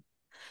Lowe.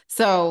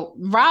 So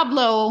Rob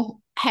Lowe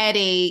had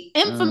a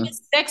Mm, infamous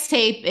sex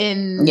tape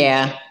in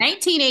yeah.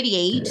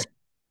 1988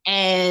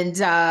 and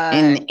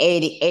In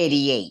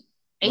 88.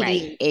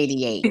 Right.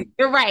 88. 88.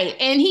 You're right.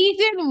 And he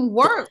didn't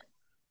work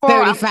for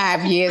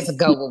 35 years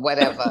ago or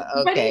whatever.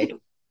 but Okay.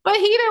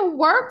 he didn't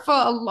work for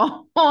a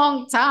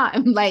long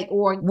time, like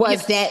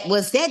Was that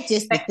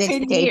just the like sex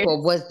 10 tape years.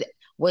 or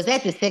was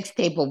that the sex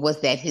tape or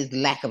was that his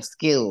lack of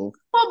skill?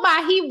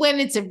 Well, he went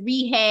into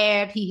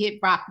rehab, he hit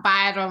rock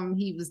bottom,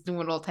 he was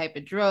doing all type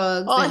of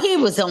drugs. Oh, And he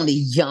was only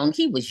young.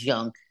 He was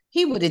young.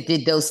 He would have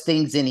did those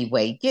things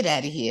anyway. Get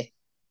out of here.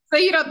 so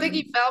you don't think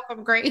he fell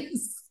from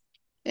grace?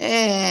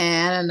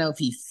 I don't know if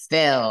he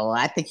fell.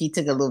 I think he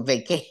took a little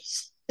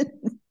vacation.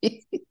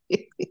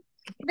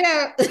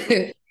 Yeah.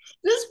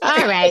 this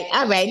All right,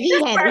 all right.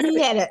 this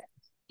person,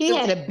 He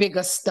had a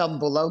bigger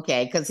stumble,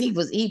 okay, because he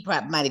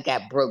probably might have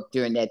got broke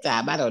during that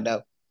time. I don't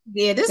know.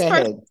 yeah, this Go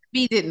person ahead.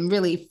 B didn't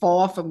really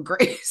fall from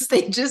grace.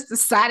 They just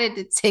decided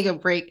to take a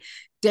break.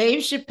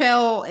 Dave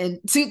Chappelle in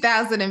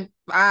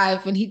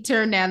 2005 when he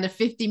turned down the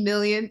 50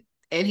 million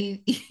and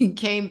he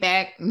came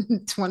back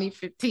in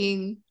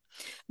 2015.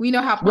 We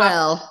know how popular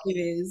Well, it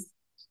is.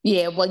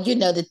 yeah, well,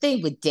 the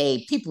thing with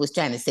Dave, people was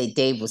trying to say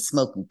Dave was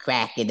smoking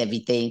crack and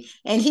everything,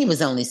 and he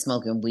was only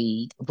smoking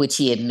weed, which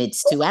he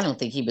admits to. I don't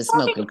think he was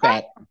smoking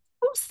crack.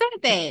 Who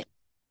said that?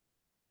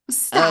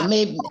 Stop.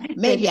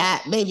 Maybe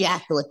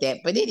I thought that,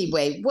 but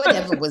anyway,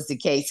 whatever was the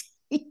case,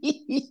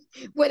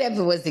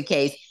 whatever was the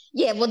case,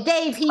 yeah. Well,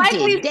 Dave, he Like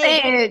did. we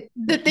said,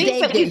 the things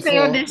Dave that we didn't say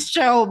on fall. this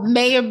show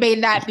may or may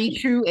not be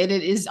true, and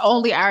it is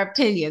only our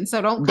opinion.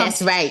 So don't come.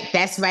 That's right.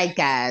 That's right,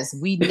 guys.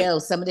 We know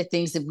some of the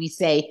things that we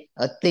say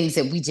are things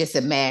that we just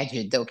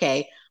imagined.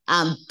 Okay.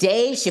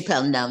 Dave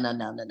Chappelle. No, no,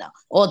 no, no, no.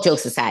 All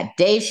jokes aside,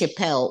 Dave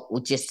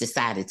Chappelle just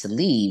decided to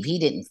leave. He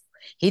didn't.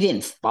 He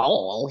didn't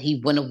fall.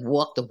 He went and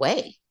walked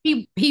away.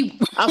 He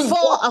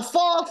A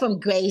fall from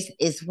grace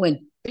is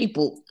when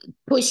people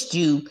pushed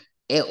you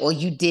or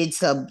you did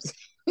some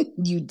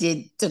you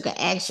did took an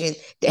action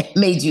that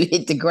made you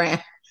hit the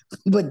ground.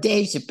 But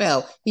Dave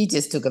Chappelle, he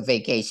just took a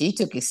vacation. He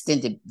took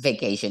extended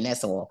vacation.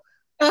 That's all.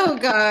 Oh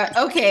God.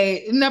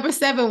 Okay. Number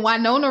seven,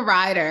 Winona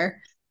Ryder.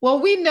 Well,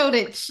 we know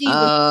that she was a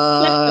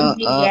Uh, uh,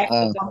 kleptomaniac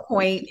at uh. one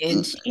point,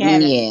 and she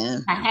had Yeah.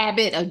 a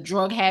habit, a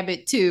drug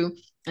habit too.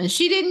 And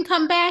she didn't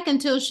come back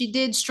until she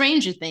did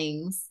Stranger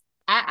Things.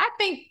 I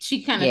think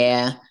she kind of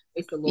Yeah.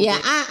 a little Yeah,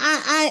 bit.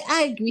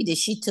 I agree that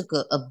she took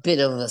a bit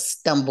of a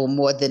stumble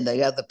more than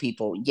the other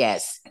people.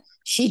 Yes,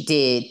 she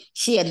did.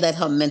 She had let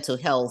her mental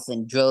health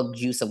and drug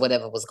use or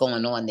whatever was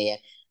going on there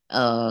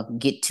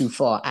get too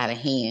far out of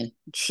hand.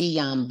 She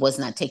was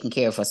not taking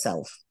care of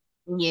herself.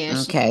 Yeah,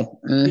 she Okay.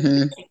 did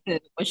Mm-hmm.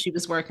 what she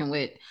was working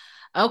with.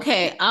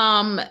 Okay.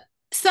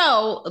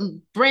 So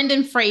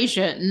Brendan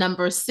Fraser,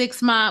 number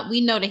six,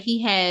 we know that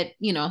he had,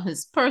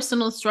 his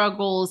personal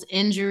struggles,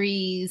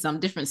 injuries,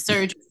 different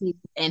surgeries,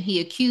 and he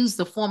accused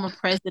the former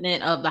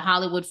president of the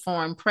Hollywood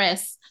Foreign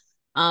Press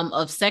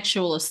of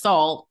sexual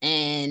assault,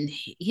 and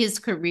his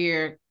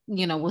career,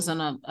 was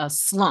on a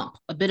slump,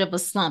 a bit of a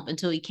slump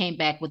until he came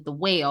back with The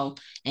Whale,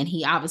 and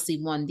he obviously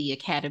won the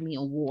Academy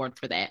Award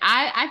for that.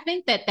 I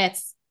think that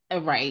that's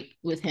right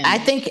with him. I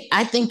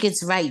think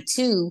it's right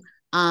too.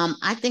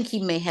 I think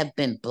he may have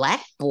been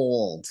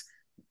blackballed.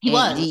 He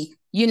And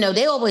was.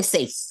 they always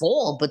say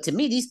fall, but to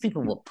me, these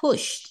people were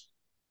pushed.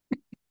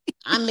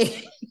 I mean,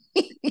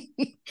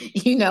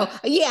 yeah,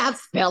 I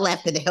fell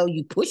after the hell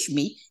you pushed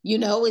me.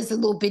 It's a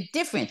little bit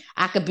different.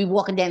 I could be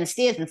walking down the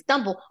stairs and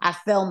stumble. I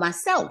fell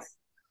myself.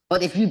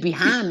 But if you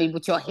behind me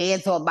with your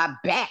hands on my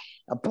back,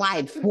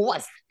 applying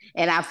force,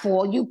 and I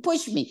fall, you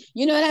push me.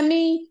 You know what I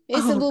mean?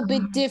 It's a Oh, little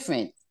bit God.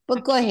 different.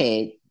 But go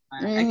ahead.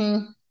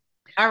 Mm-hmm.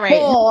 All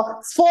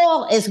right.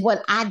 Fall is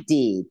what I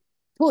did.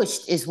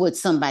 Pushed is what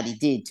somebody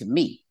did to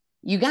me.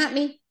 You got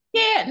me?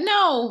 Yeah,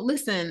 no,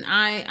 listen,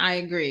 I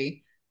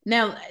agree.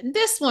 Now,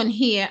 this one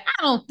here,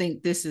 I don't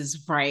think this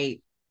is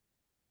right.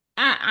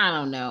 I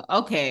don't know.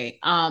 Okay.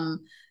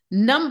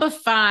 Number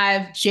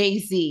five,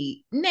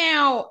 Jay-Z.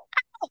 Now,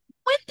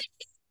 when did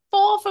he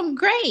fall from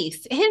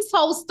grace? His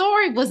whole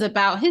story was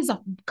about his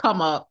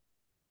come up.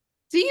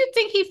 Do you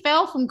think he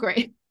fell from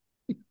grace?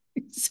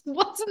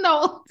 What's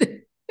no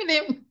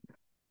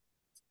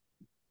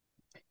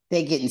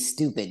They're getting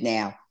stupid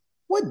now.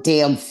 What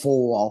damn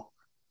fool?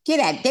 Get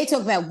out. They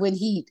talk about when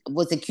he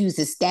was accused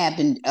of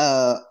stabbing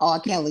R.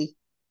 Kelly.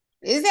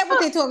 Is that what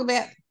they talk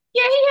about?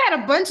 Yeah, he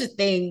had a bunch of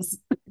things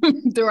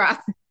throughout.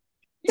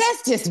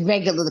 That's just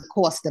regular the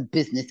cost of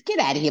business. Get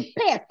out of here.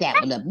 Pass that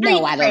one up. No,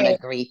 Street I don't cred.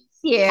 agree.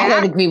 I Yeah.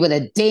 don't agree with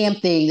a damn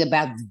thing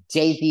about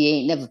Jay-Z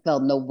ain't never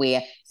felt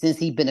nowhere since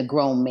he been a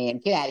grown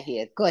man. Get out of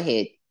here. Go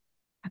ahead.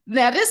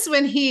 Now, this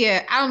one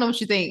here, I don't know what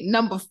you think.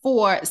 Number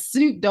four,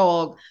 Snoop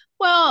Dogg.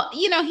 Well,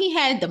 he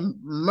had the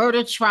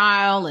murder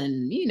trial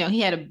and, he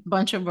had a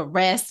bunch of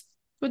arrests,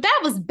 but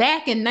that was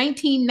back in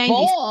 1990.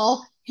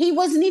 Fall, he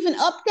wasn't even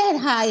up that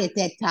high at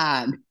that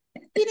time.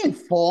 He didn't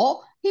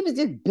fall. He was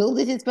just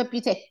building his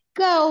reputation.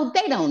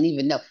 They don't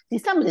even know. See,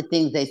 some of the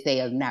things they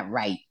say are not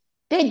right.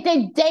 Dave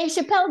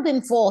Chappelle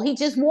didn't fall. He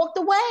just walked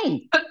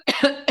away.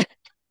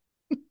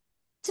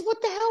 So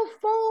what the hell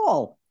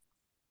fall?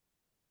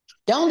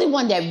 The only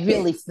one that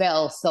really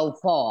fell so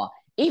far,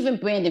 even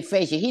Brandon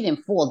Fraser, he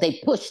didn't fall. They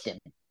pushed him.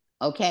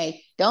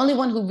 Okay. The only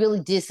one who really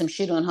did some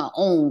shit on her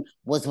own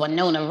was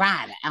Winona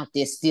Ryder out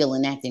there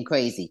stealing, acting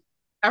crazy.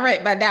 All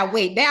right, but now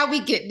wait. Now we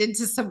get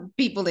into some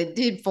people that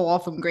did fall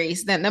from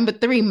grace. Now, number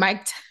three,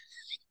 Mike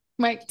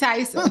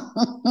Tyson.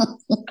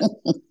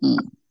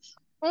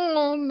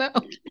 Oh no,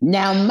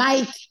 Now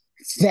Mike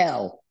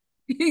fell.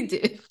 he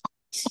did.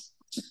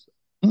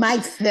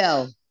 Mike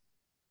fell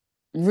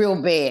real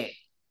bad.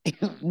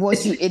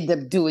 Once you end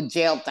up doing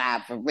jail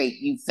time for rape,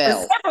 you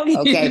fell.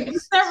 Okay.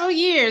 Several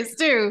years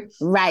too.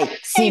 Right.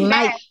 See,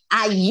 Mike,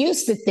 I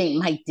used to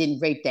think Mike didn't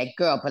rape that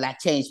girl, but I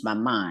changed my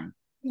mind.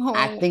 Oh,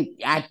 I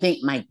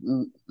think Mike,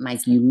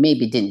 you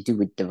maybe didn't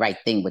do the right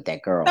thing with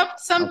that girl.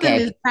 something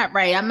Okay. is not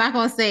right. I'm not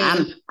gonna say.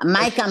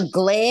 I'm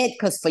glad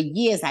because for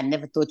years I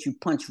never thought you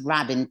punched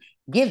Robin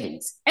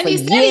Givens. And For he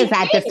said years he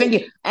I did.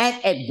 defended you.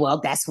 And well,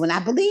 that's when I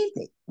believed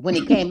it. When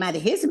it came out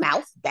of his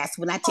mouth, that's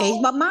when I changed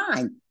Oh, my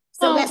mind.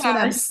 So oh that's what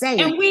I'm gosh. saying.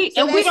 And we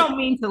don't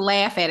mean to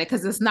laugh at it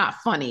because it's not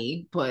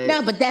funny, but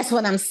No, but that's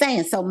what I'm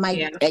saying. So, Mike,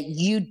 yeah.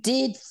 you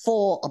did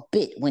fall a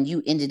bit when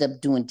you ended up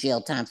doing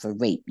jail time for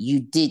rape. You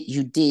did.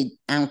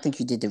 I don't think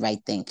you did the right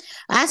thing.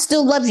 I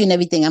still love you and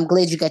everything. I'm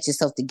glad you got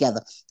yourself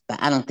together,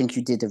 but I don't think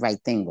you did the right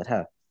thing with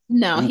her.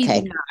 No, he did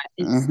Okay. not.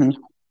 It's Hmm.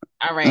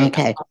 all right.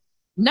 Okay.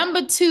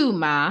 Number two,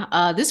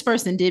 this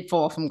person did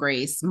fall from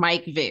grace,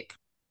 Mike Vick.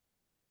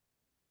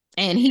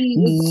 And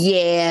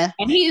Yeah.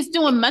 he is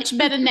doing much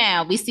better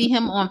now. We see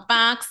him on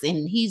Fox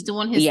and he's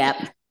doing his thing,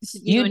 Yep.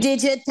 you You know.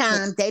 did your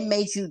time. They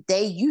made you.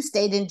 You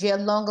stayed in jail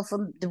longer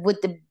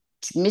with the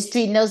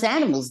mistreating those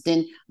animals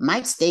than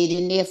Mike stayed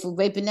in there for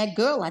raping that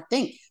girl. I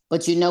think.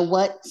 But you know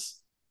what?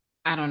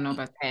 I don't know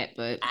about that,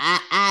 but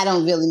I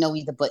don't really know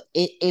either, but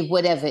it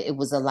whatever, it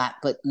was a lot.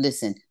 But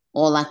listen,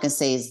 all I can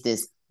say is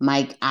this,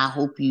 Mike, I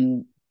hope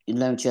you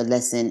learned your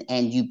lesson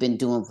and you've been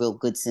doing real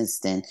good since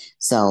then.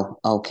 So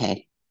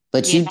okay.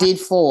 But yeah, you did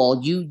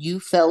fall. You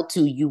fell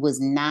too. You was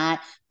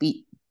not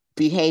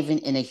behaving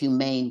in a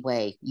humane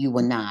way. You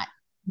were not.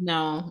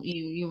 no,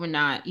 you were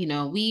not.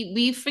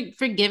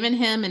 Forgiven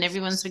him and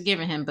everyone's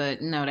forgiven him,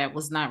 but no, that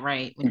was not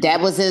right when he.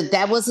 That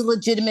was a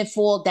legitimate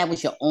fall. That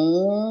was your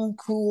own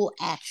cruel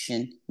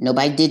action.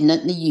 Nobody did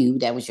nothing to you.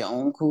 That was your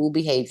own cruel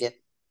behavior.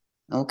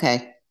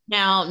 Okay.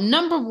 Now,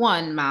 number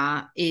one,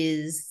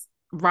 is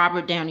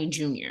Robert Downey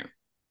Jr. Oh,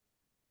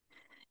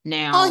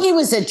 Now, he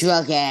was a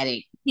drug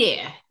addict.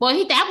 yeah, well,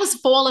 that was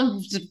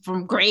falling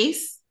from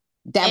grace,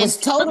 That and was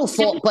total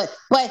fault. But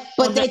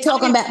they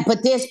talking about.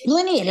 But there's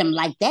plenty of them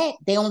like that.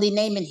 They only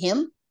naming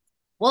him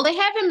well, they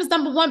have him as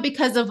number one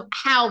because of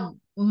how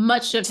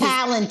much of his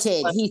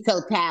talented. He's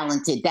so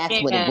talented.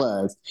 That's what it yeah,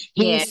 was.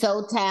 yeah, He's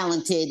so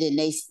talented, and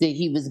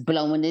he was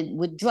blowing it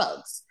with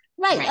drugs.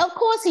 Right? right, Of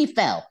course he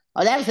fell.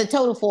 Oh, that was a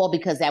total fall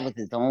because that was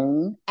his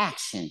own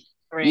action.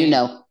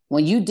 right,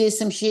 When you did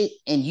some shit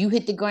and you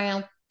hit the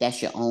ground,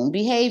 that's your own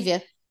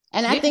behavior.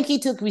 And I yeah, think he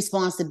took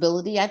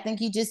responsibility. I think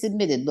he just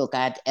admitted, look,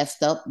 I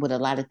effed up with a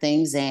lot of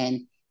things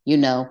and,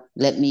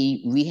 let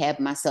me rehab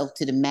myself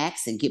to the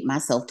max and get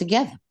myself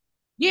together.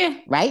 yeah.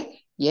 Right?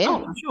 Yeah.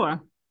 Oh, for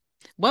sure.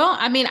 Well,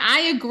 I mean,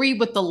 I agree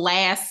with the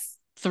last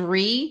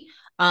three.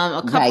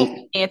 A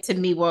couple Right. to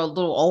me were a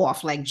little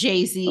off, like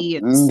Jay-Z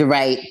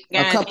Right. A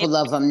and, couple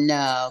of them, no.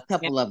 A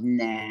couple of them,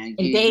 nah. and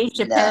Dave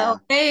Chappelle. No.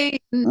 Hey,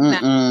 no,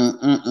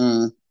 Mm-mm,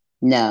 mm-mm.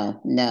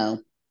 No, no.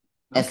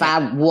 If okay.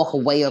 I walk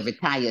away or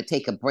retire or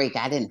take a break,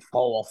 I didn't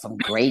fall from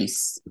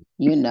grace.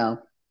 You know,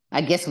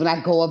 I guess when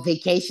I go on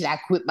vacation, I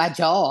quit my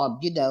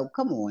job.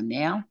 Come on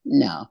now.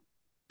 No.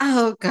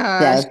 Oh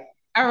gosh. So,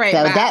 All right,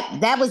 so bye.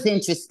 that was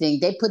interesting.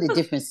 They put a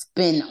different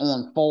spin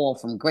on fall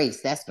from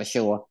grace. That's for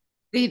sure.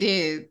 They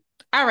did.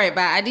 All right,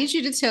 bye. I need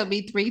you to tell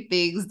me three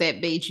things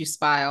that made you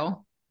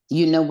smile.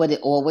 You know what it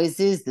always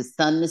is? The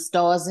sun, the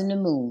stars, and the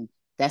moon.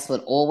 That's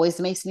what always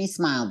makes me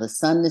smile. The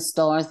sun, the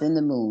stars, and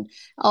the moon.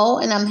 Oh,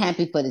 and I'm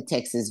happy for the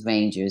Texas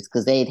Rangers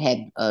because they'd had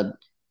a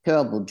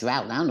terrible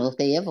drought. I don't know if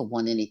they ever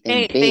won anything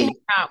They have big.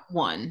 not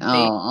won.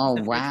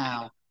 Oh,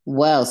 wow.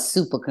 Well,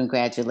 super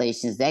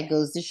congratulations. That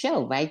goes to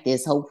show, right?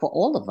 There's hope for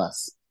all of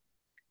us.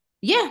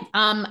 Yeah.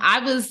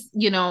 I was,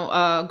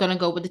 gonna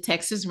go with the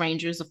Texas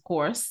Rangers, of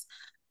course.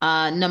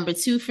 Number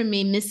two for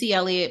me, Missy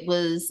Elliott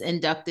was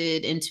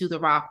inducted into the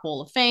Rock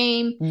Hall of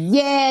Fame.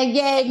 Yeah,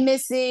 yay,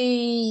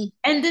 Missy.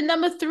 And then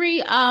number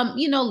three,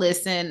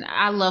 listen,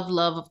 I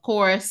love, of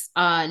course,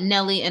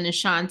 Nelly and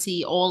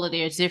Ashanti, all of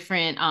their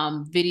different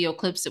video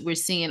clips that we're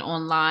seeing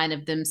online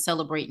of them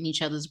celebrating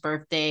each other's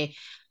birthday.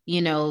 We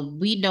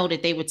know that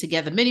they were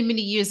together many,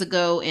 many years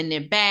ago and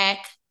they're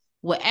back.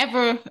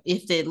 Whatever,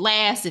 if it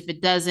lasts, if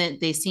it doesn't,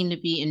 they seem to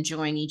be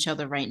enjoying each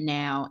other right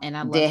now. And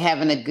I love They're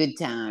having a good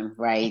time,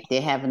 right?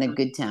 They're having a it.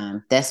 good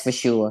time. That's for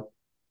sure.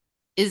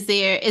 Is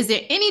there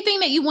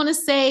anything that you want to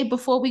say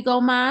before we go,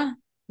 Ma?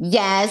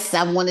 Yes,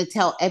 I want to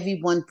tell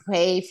everyone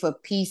pray for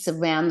peace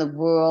around the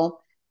world,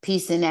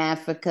 peace in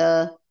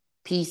Africa,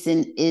 peace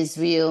in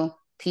Israel,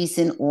 peace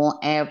in all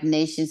Arab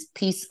nations,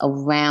 peace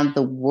around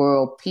the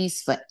world,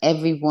 peace for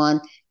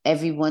everyone.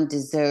 Everyone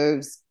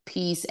deserves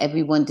peace.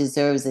 Everyone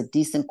deserves a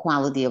decent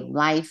quality of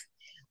life.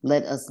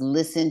 Let us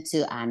listen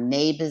to our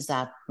neighbors,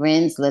 our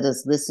friends. Let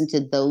us listen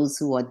to those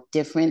who are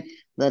different.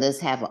 Let us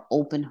have an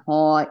open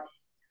heart,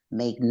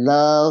 make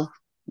love,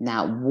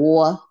 not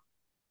war.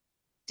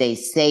 Stay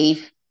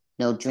safe,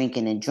 no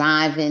drinking and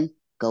driving,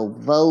 go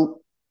vote.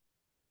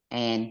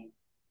 And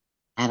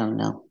I don't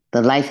know.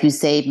 The life you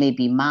saved may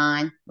be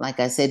mine. Like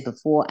I said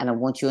before, I don't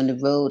want you on the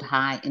road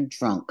high and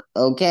drunk.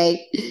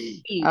 Okay?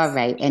 All Peace.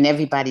 right. And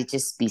everybody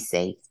just be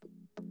safe.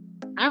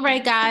 All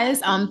right, guys.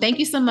 Thank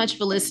you so much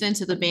for listening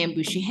to the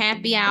Bambushi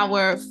Happy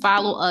Hour.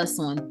 Follow us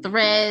on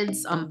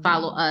Threads.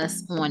 Follow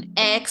us on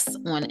X,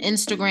 on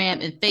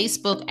Instagram, and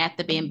Facebook at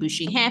the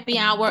Bambushi Happy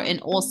Hour, and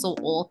also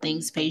All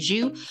Things Pays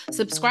You.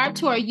 Subscribe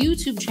to our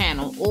YouTube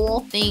channel,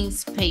 All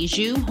Things Pays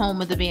You,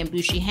 home of the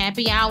Bambushi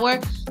Happy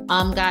Hour.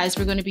 Guys,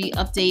 we're going to be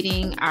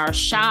updating our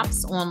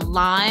shops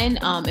online,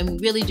 and we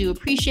really do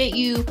appreciate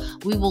you.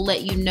 We will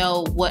let you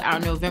know what our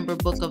November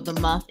book of the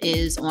month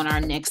is on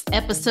our next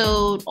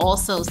episode.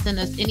 Also, send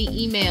us any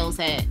emails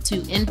to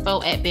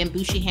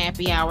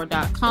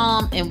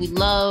info@bambushihappyhour.com, and we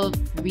love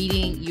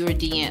reading your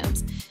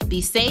DMs. Be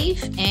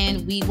safe,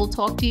 and we will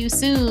talk to you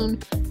soon.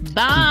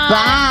 Bye.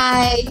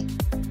 Bye.